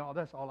morning, y'all.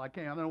 That's all I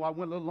can. I know I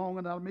went a little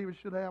longer than I maybe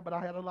should have, but I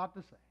had a lot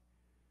to say.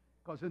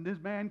 Because in this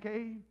man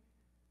cave,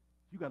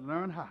 you got to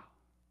learn how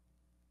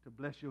to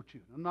bless your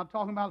children. I'm not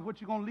talking about what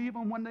you're going to leave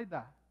them when they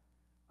die.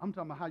 I'm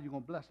talking about how you're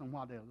going to bless them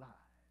while they're alive.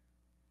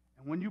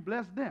 And when you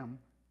bless them,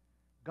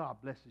 God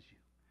blesses you.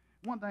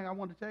 One thing I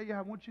want to tell you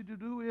I want you to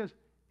do is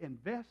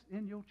invest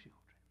in your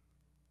children.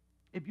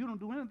 If you don't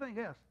do anything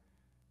else,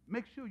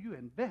 make sure you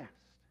invest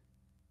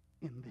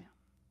in them.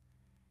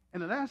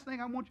 And the last thing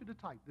I want you to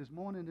type this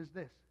morning is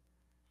this.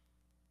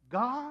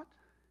 God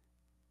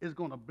is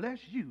going to bless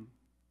you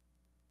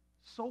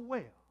so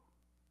well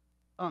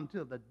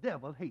until the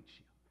devil hates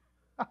you.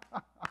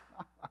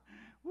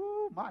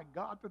 Oh, my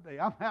God, today.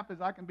 I'm happy as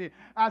I can be.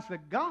 I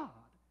said, God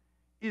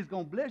is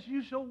going to bless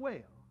you so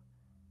well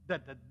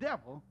that the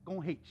devil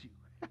going to hate you.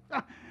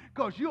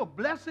 Because you're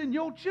blessing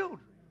your children.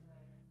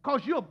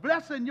 Because you're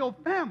blessing your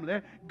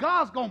family.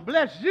 God's going to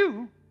bless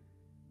you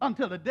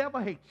until the devil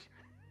hates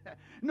you.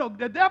 No,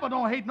 the devil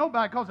don't hate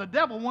nobody, because the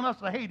devil wants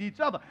us to hate each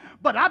other.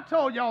 But I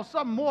told y'all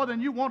something more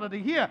than you wanted to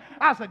hear.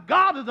 I said,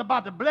 God is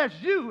about to bless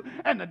you,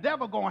 and the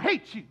devil going to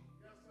hate you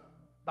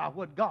by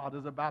what God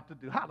is about to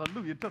do.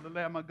 Hallelujah to the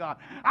Lamb of God.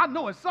 I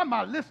know if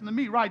somebody listening to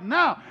me right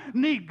now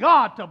need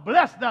God to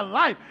bless their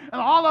life.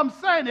 And all I'm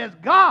saying is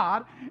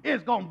God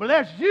is going to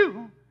bless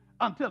you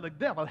until the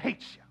devil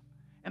hates you.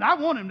 And I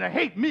want him to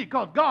hate me,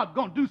 because God's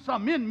going to do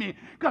something in me,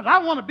 because I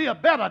want to be a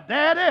better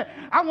daddy.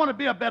 I want to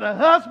be a better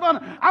husband.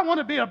 I want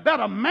to be a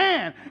better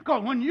man,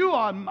 because when you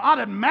are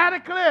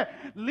automatically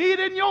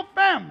leading your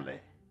family,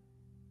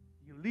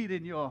 you're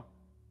leading your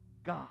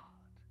God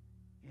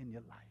in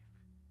your life.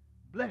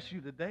 Bless you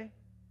today.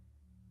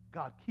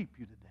 God keep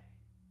you today.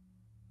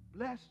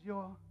 Bless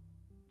your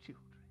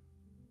children.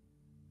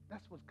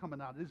 That's what's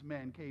coming out of this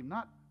man cave.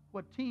 Not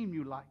what team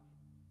you like.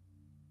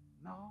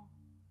 No.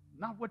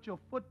 Not what your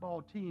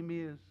football team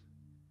is.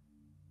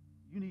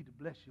 You need to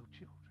bless your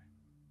children.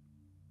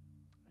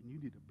 And you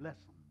need to bless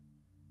them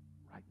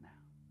right now.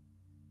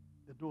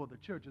 The door of the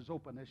church is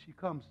open as she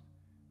comes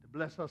to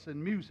bless us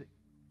in music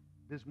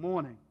this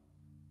morning.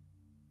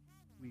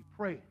 We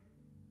pray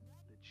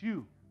that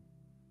you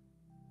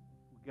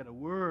get a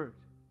word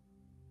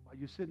while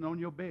you're sitting on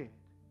your bed.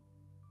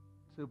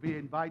 So we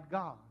invite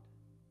God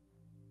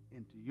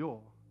into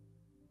your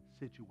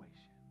situation.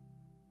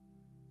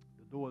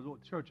 The door of the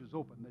church is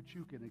open that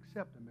you can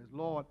accept him as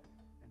Lord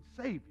and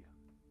Savior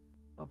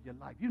of your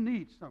life. You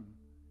need some.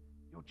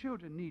 Your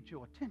children need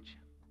your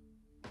attention.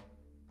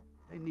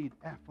 They need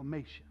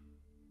affirmation.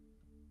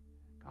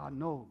 God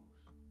knows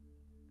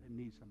they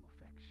need some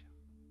affection.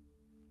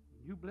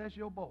 When you bless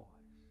your boys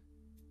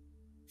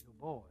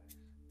will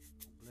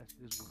bless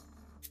this world.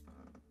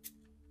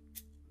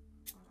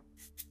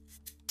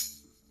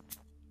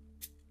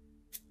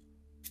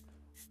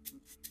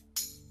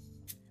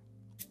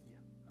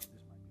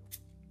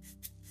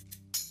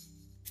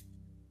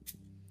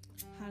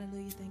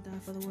 Hallelujah. Thank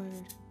God for the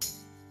word.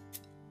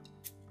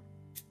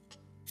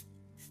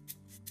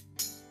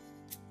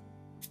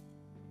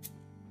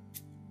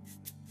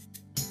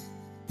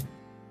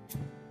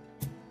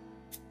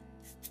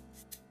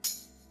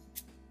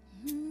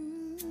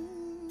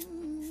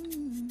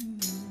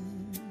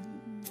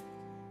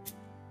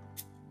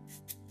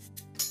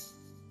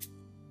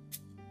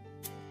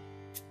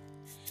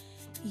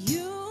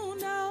 You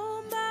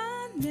know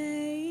my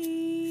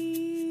name.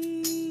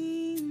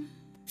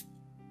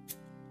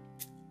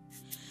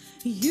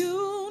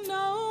 You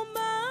know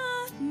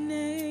my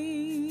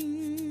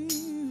name.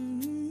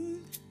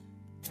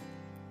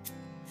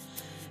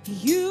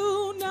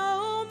 You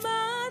know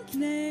my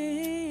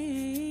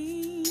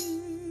name.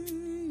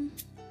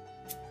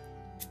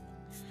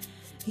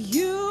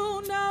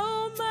 You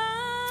know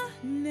my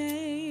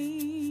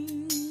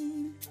name.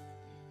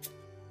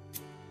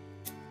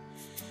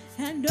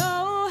 And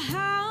oh,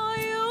 how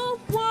you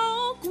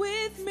walk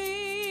with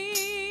me.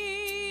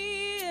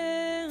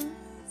 Yes.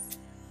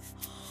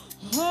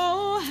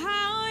 Oh,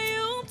 how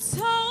you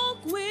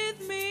talk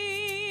with me.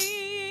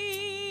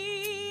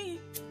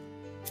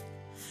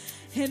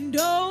 And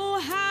oh,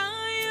 how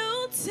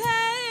you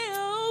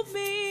tell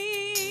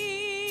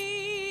me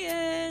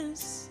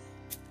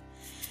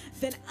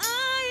that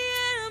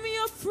I am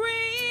your friend.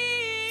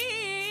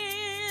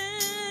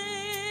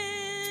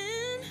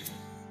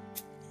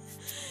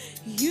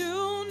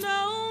 You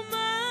know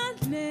my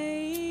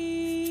name.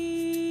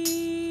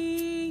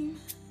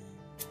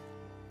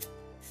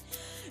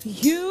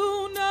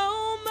 You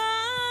know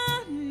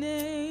my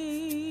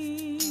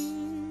name.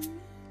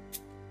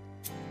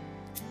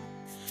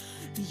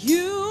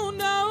 You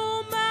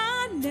know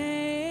my name.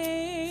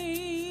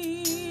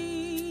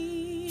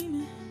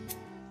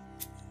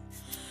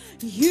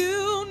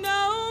 You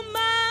know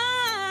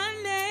my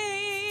name.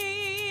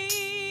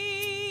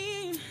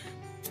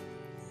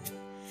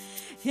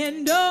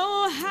 And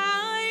oh,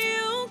 how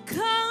you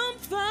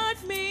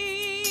comfort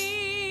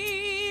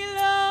me,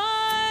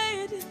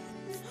 Lord.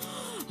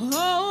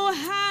 Oh,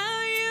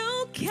 how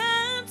you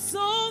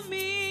counsel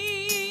me.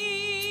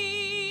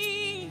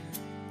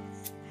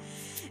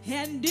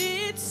 And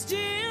it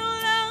still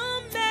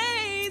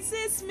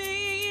amazes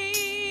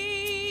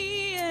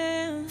me,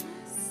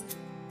 yes,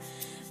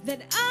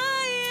 that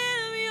I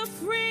am your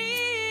friend.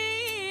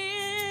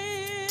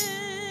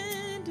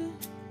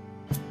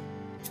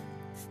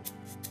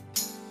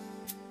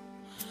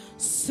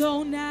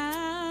 So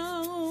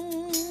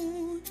now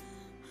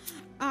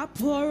I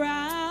pour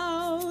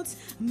out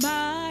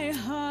my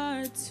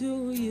heart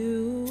to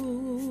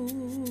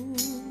you.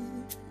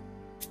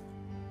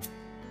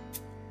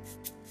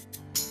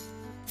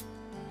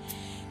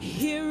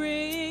 Here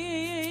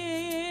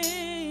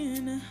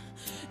in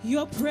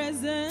your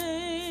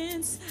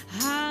presence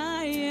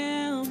I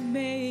am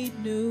made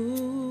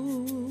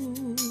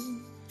new.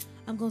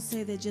 I'm gonna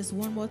say that just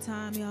one more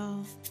time,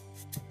 y'all.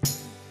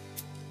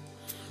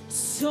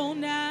 So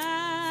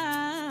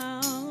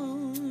now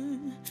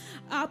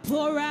I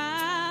pour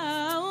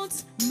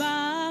out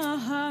my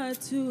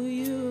heart to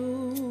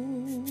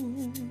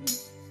you.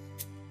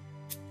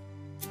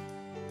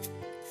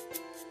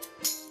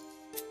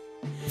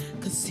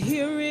 'Cause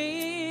here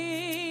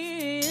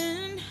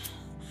in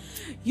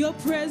your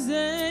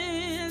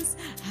presence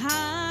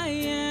I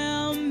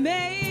am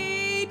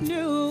made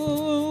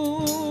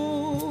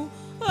new.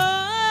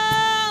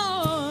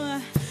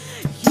 Oh,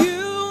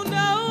 you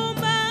know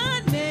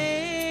my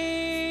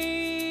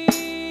name.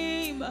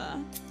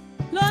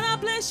 Lord, I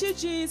bless you,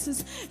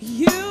 Jesus.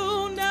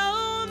 You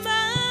know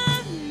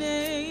my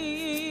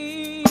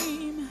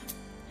name.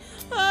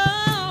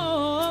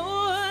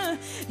 Oh,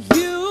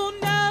 you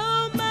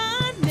know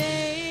my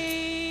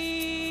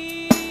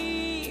name.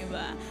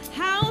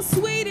 How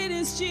sweet it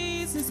is,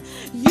 Jesus.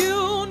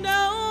 You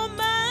know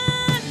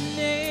my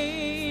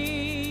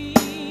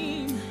name.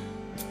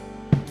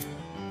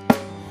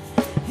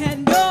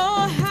 And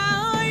oh,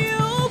 how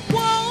you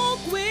walk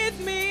with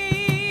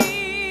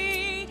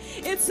me.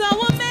 It's so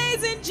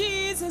amazing,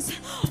 Jesus.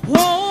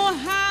 Oh,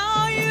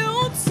 how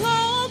you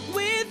talk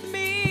with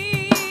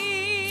me.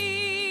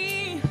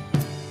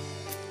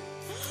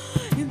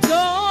 And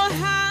oh,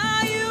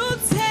 how you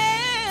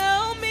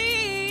tell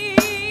me,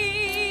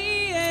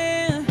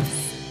 yes,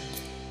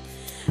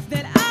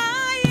 that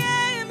I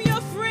am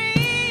your friend.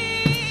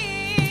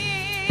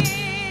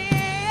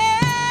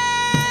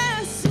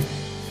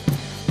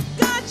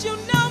 God, you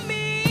know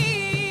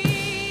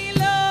me,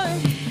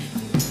 Lord,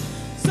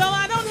 so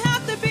I don't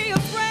have to be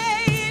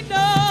afraid,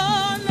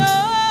 no, no.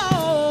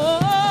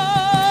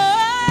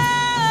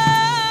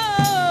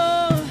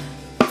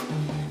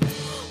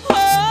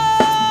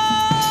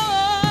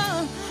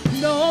 Oh,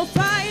 no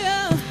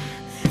fire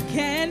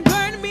can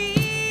burn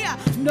me,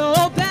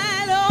 no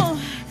battle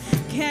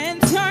can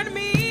turn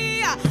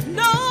me,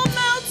 no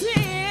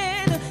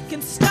mountain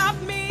can stop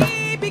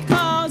me,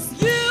 because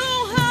you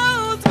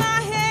hold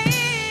my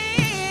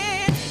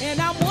hand, and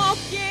I'm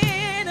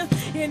walking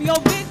in your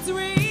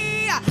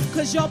victory,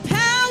 'cause your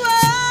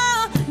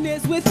power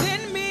lives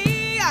within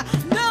me.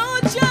 No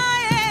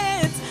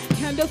giant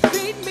can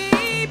defeat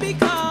me,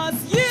 because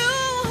you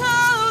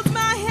hold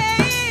my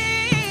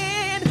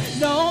hand.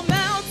 No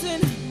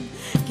mountain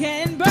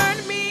can burn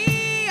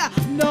me,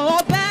 no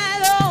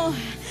battle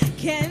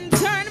can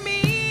turn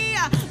me,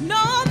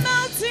 no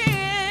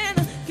mountain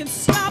can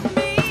stop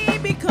me,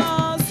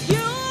 because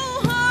you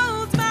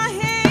hold my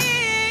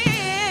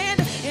hand,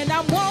 and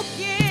I'm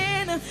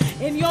walking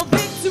in your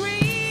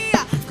victory,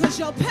 'cause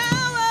your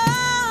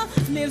power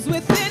lives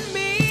within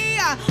me.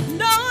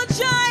 No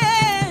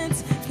giant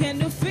can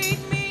defeat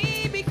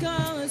me,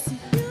 because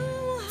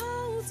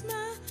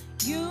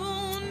you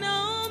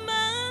know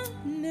my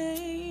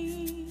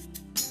name.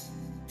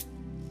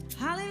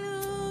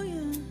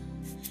 Hallelujah.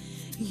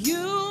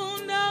 You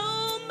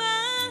know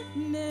my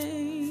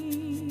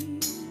name.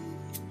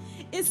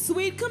 It's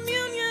sweet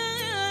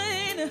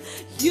communion.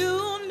 You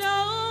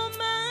know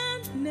my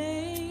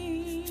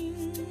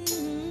name.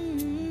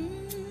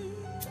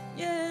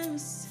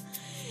 Yes.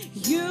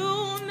 You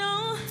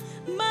know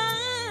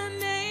my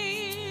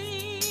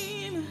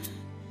name,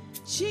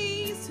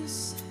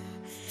 Jesus.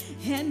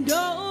 And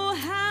oh,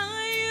 how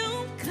you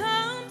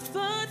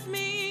comfort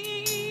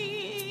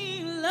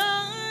me,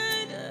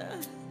 Lord.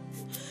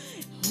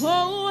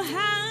 Oh,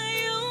 how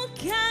you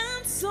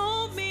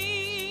counsel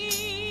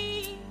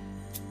me.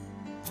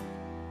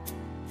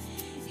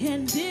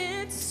 And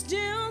it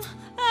still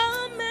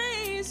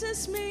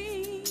amazes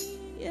me,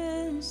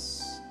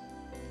 yes,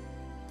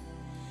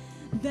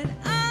 that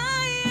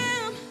I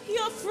am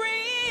your friend.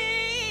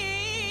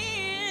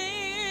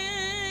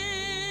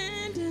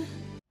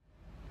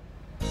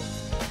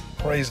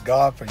 Praise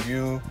God for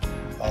you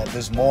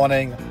this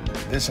morning.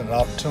 This is an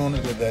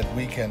opportunity that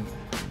we can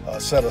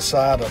set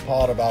aside a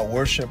part of our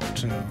worship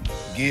to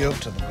give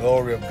to the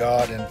glory of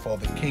God and for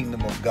the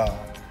kingdom of God.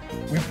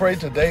 We pray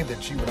today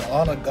that you would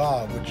honor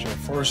God with your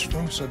first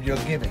fruits of your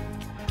giving.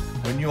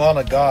 When you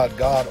honor God,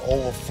 God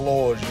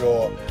overflows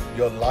your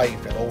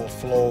life and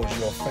overflows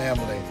your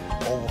family,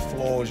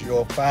 overflows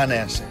your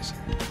finances,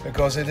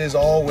 because it is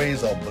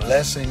always a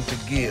blessing to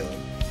give.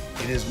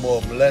 It is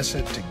more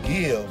blessed to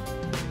give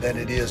than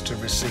it is to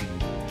receive.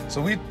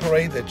 So we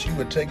pray that you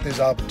would take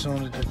this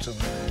opportunity to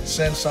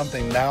send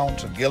something now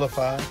to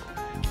Gillify,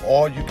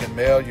 or you can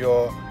mail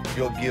your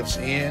gifts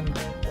in,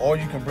 or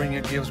you can bring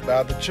your gifts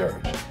by the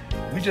church.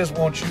 We just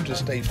want you to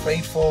stay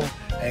faithful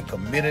and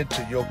committed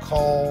to your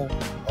call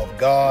of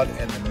God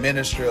and the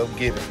ministry of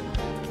giving.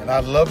 And I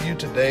love you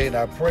today, and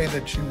I pray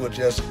that you will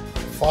just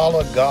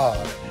follow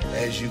God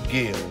as you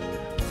give.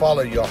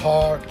 Follow your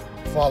heart,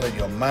 follow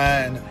your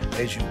mind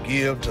as you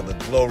give to the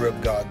glory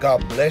of God.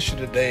 God bless you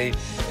today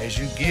as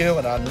you give,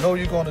 and I know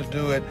you're going to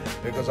do it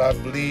because I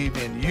believe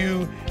in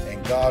you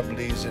and God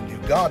believes in you.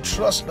 God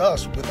trusts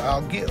us with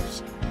our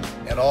gifts,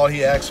 and all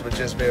he asks for is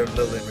just very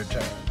little in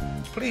return.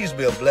 Please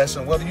be a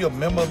blessing, whether you're a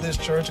member of this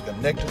church or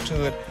connected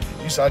to it.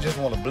 You say, I just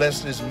want to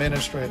bless this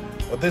ministry.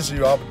 Well, this is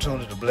your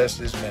opportunity to bless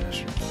this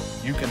ministry.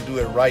 You can do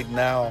it right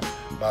now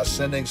by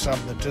sending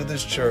something to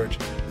this church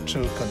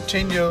to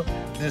continue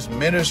this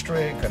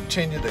ministry,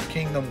 continue the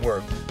kingdom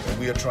work that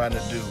we are trying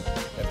to do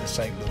at the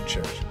St. Luke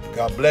Church.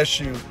 God bless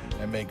you,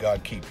 and may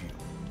God keep you.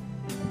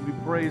 We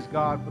praise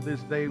God for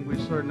this day, and we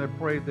certainly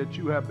pray that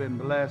you have been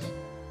blessed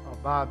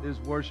by this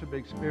worship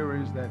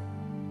experience, that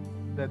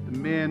the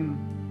men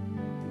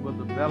will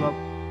develop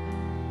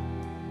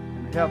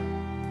and help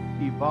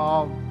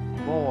evolve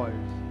boys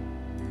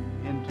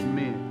into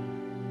men.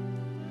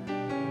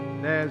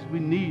 And as we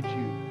need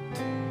you,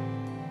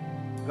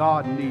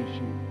 God needs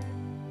you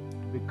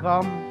to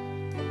become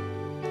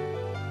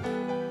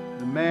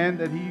the man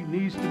that he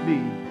needs to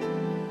be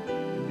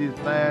in these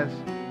last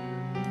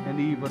and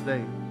evil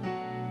days.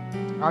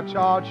 I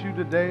charge you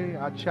today,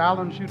 I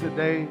challenge you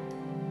today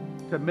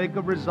to make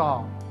a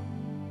resolve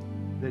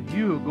that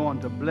you are going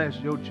to bless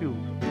your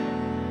children.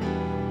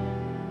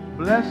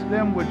 Bless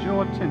them with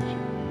your attention.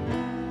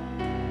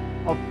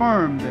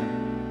 Affirm them.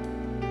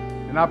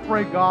 And I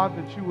pray, God,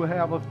 that you will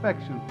have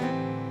affection for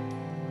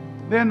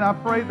them. Then I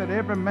pray that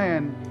every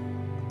man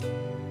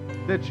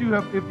that you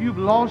have, if you've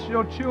lost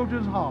your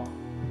children's heart,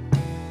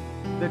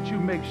 that you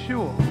make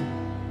sure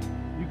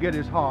you get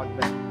his heart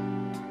back.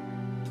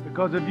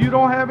 Because if you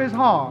don't have his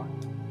heart,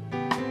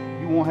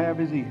 you won't have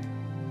his ear.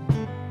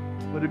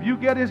 But if you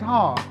get his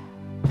heart,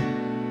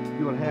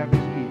 you will have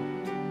his ear.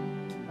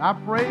 I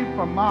pray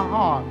from my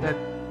heart that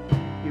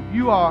if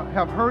you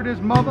have hurt his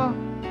mother,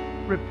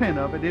 repent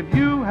of it. If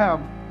you have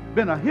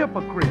been a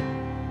hypocrite,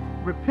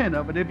 repent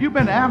of it. If you've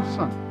been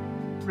absent,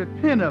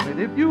 repent of it.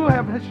 If you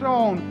have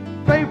shown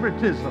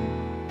favoritism,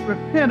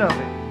 repent of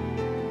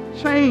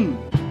it. Change.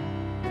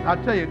 I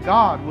tell you,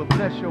 God will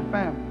bless your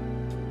family.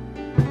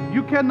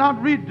 You cannot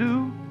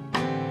redo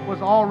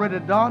what's already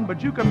done,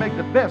 but you can make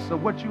the best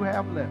of what you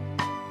have left.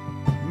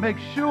 Make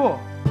sure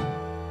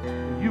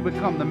you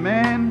become the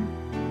man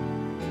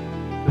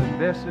to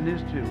invest in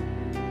his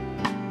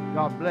children.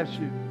 God bless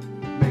you.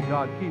 May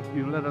God keep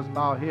you. Let us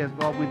bow our heads.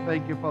 Lord, we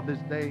thank you for this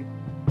day.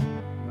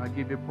 And I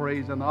give you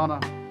praise and honor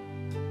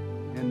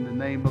in the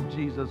name of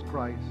Jesus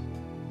Christ.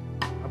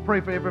 I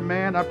pray for every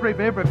man. I pray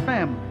for every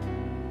family.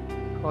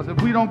 Because if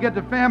we don't get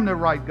the family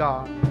right,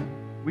 God,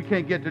 we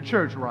can't get the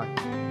church right.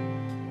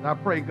 And I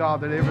pray,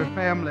 God, that every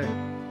family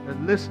that's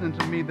listening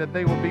to me, that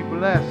they will be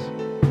blessed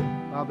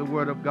by the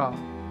word of God.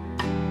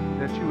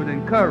 That you would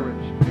encourage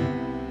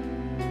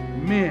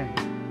men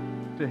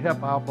to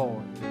help our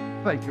boys.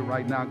 Thank you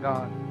right now,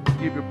 God.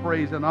 Give you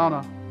praise and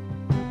honor.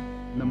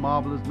 In the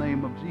marvelous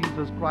name of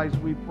Jesus Christ,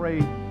 we pray.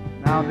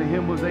 Now to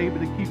him was able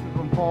to keep you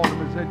from falling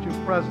and set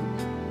your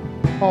presence.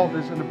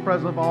 Faultless in the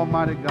presence of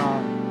Almighty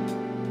God.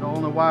 The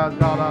only wise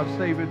God, our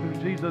Savior,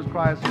 through Jesus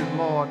Christ, his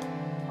Lord,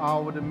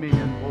 our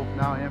dominion, both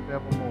now and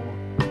forevermore.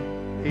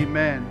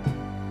 Amen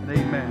and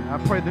amen. I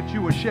pray that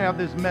you will share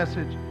this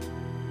message.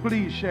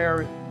 Please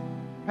share it.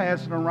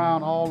 Pass it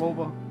around all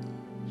over.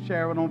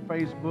 Share it on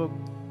Facebook.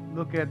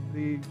 Look at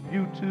the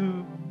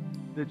YouTube,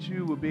 that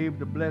you will be able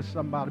to bless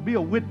somebody. Be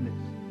a witness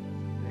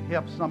to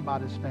help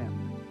somebody's family.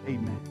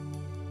 Amen.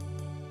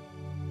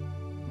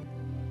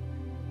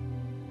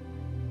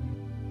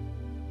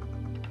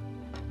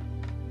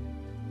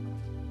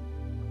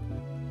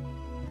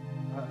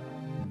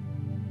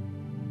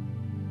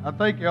 I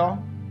thank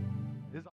y'all.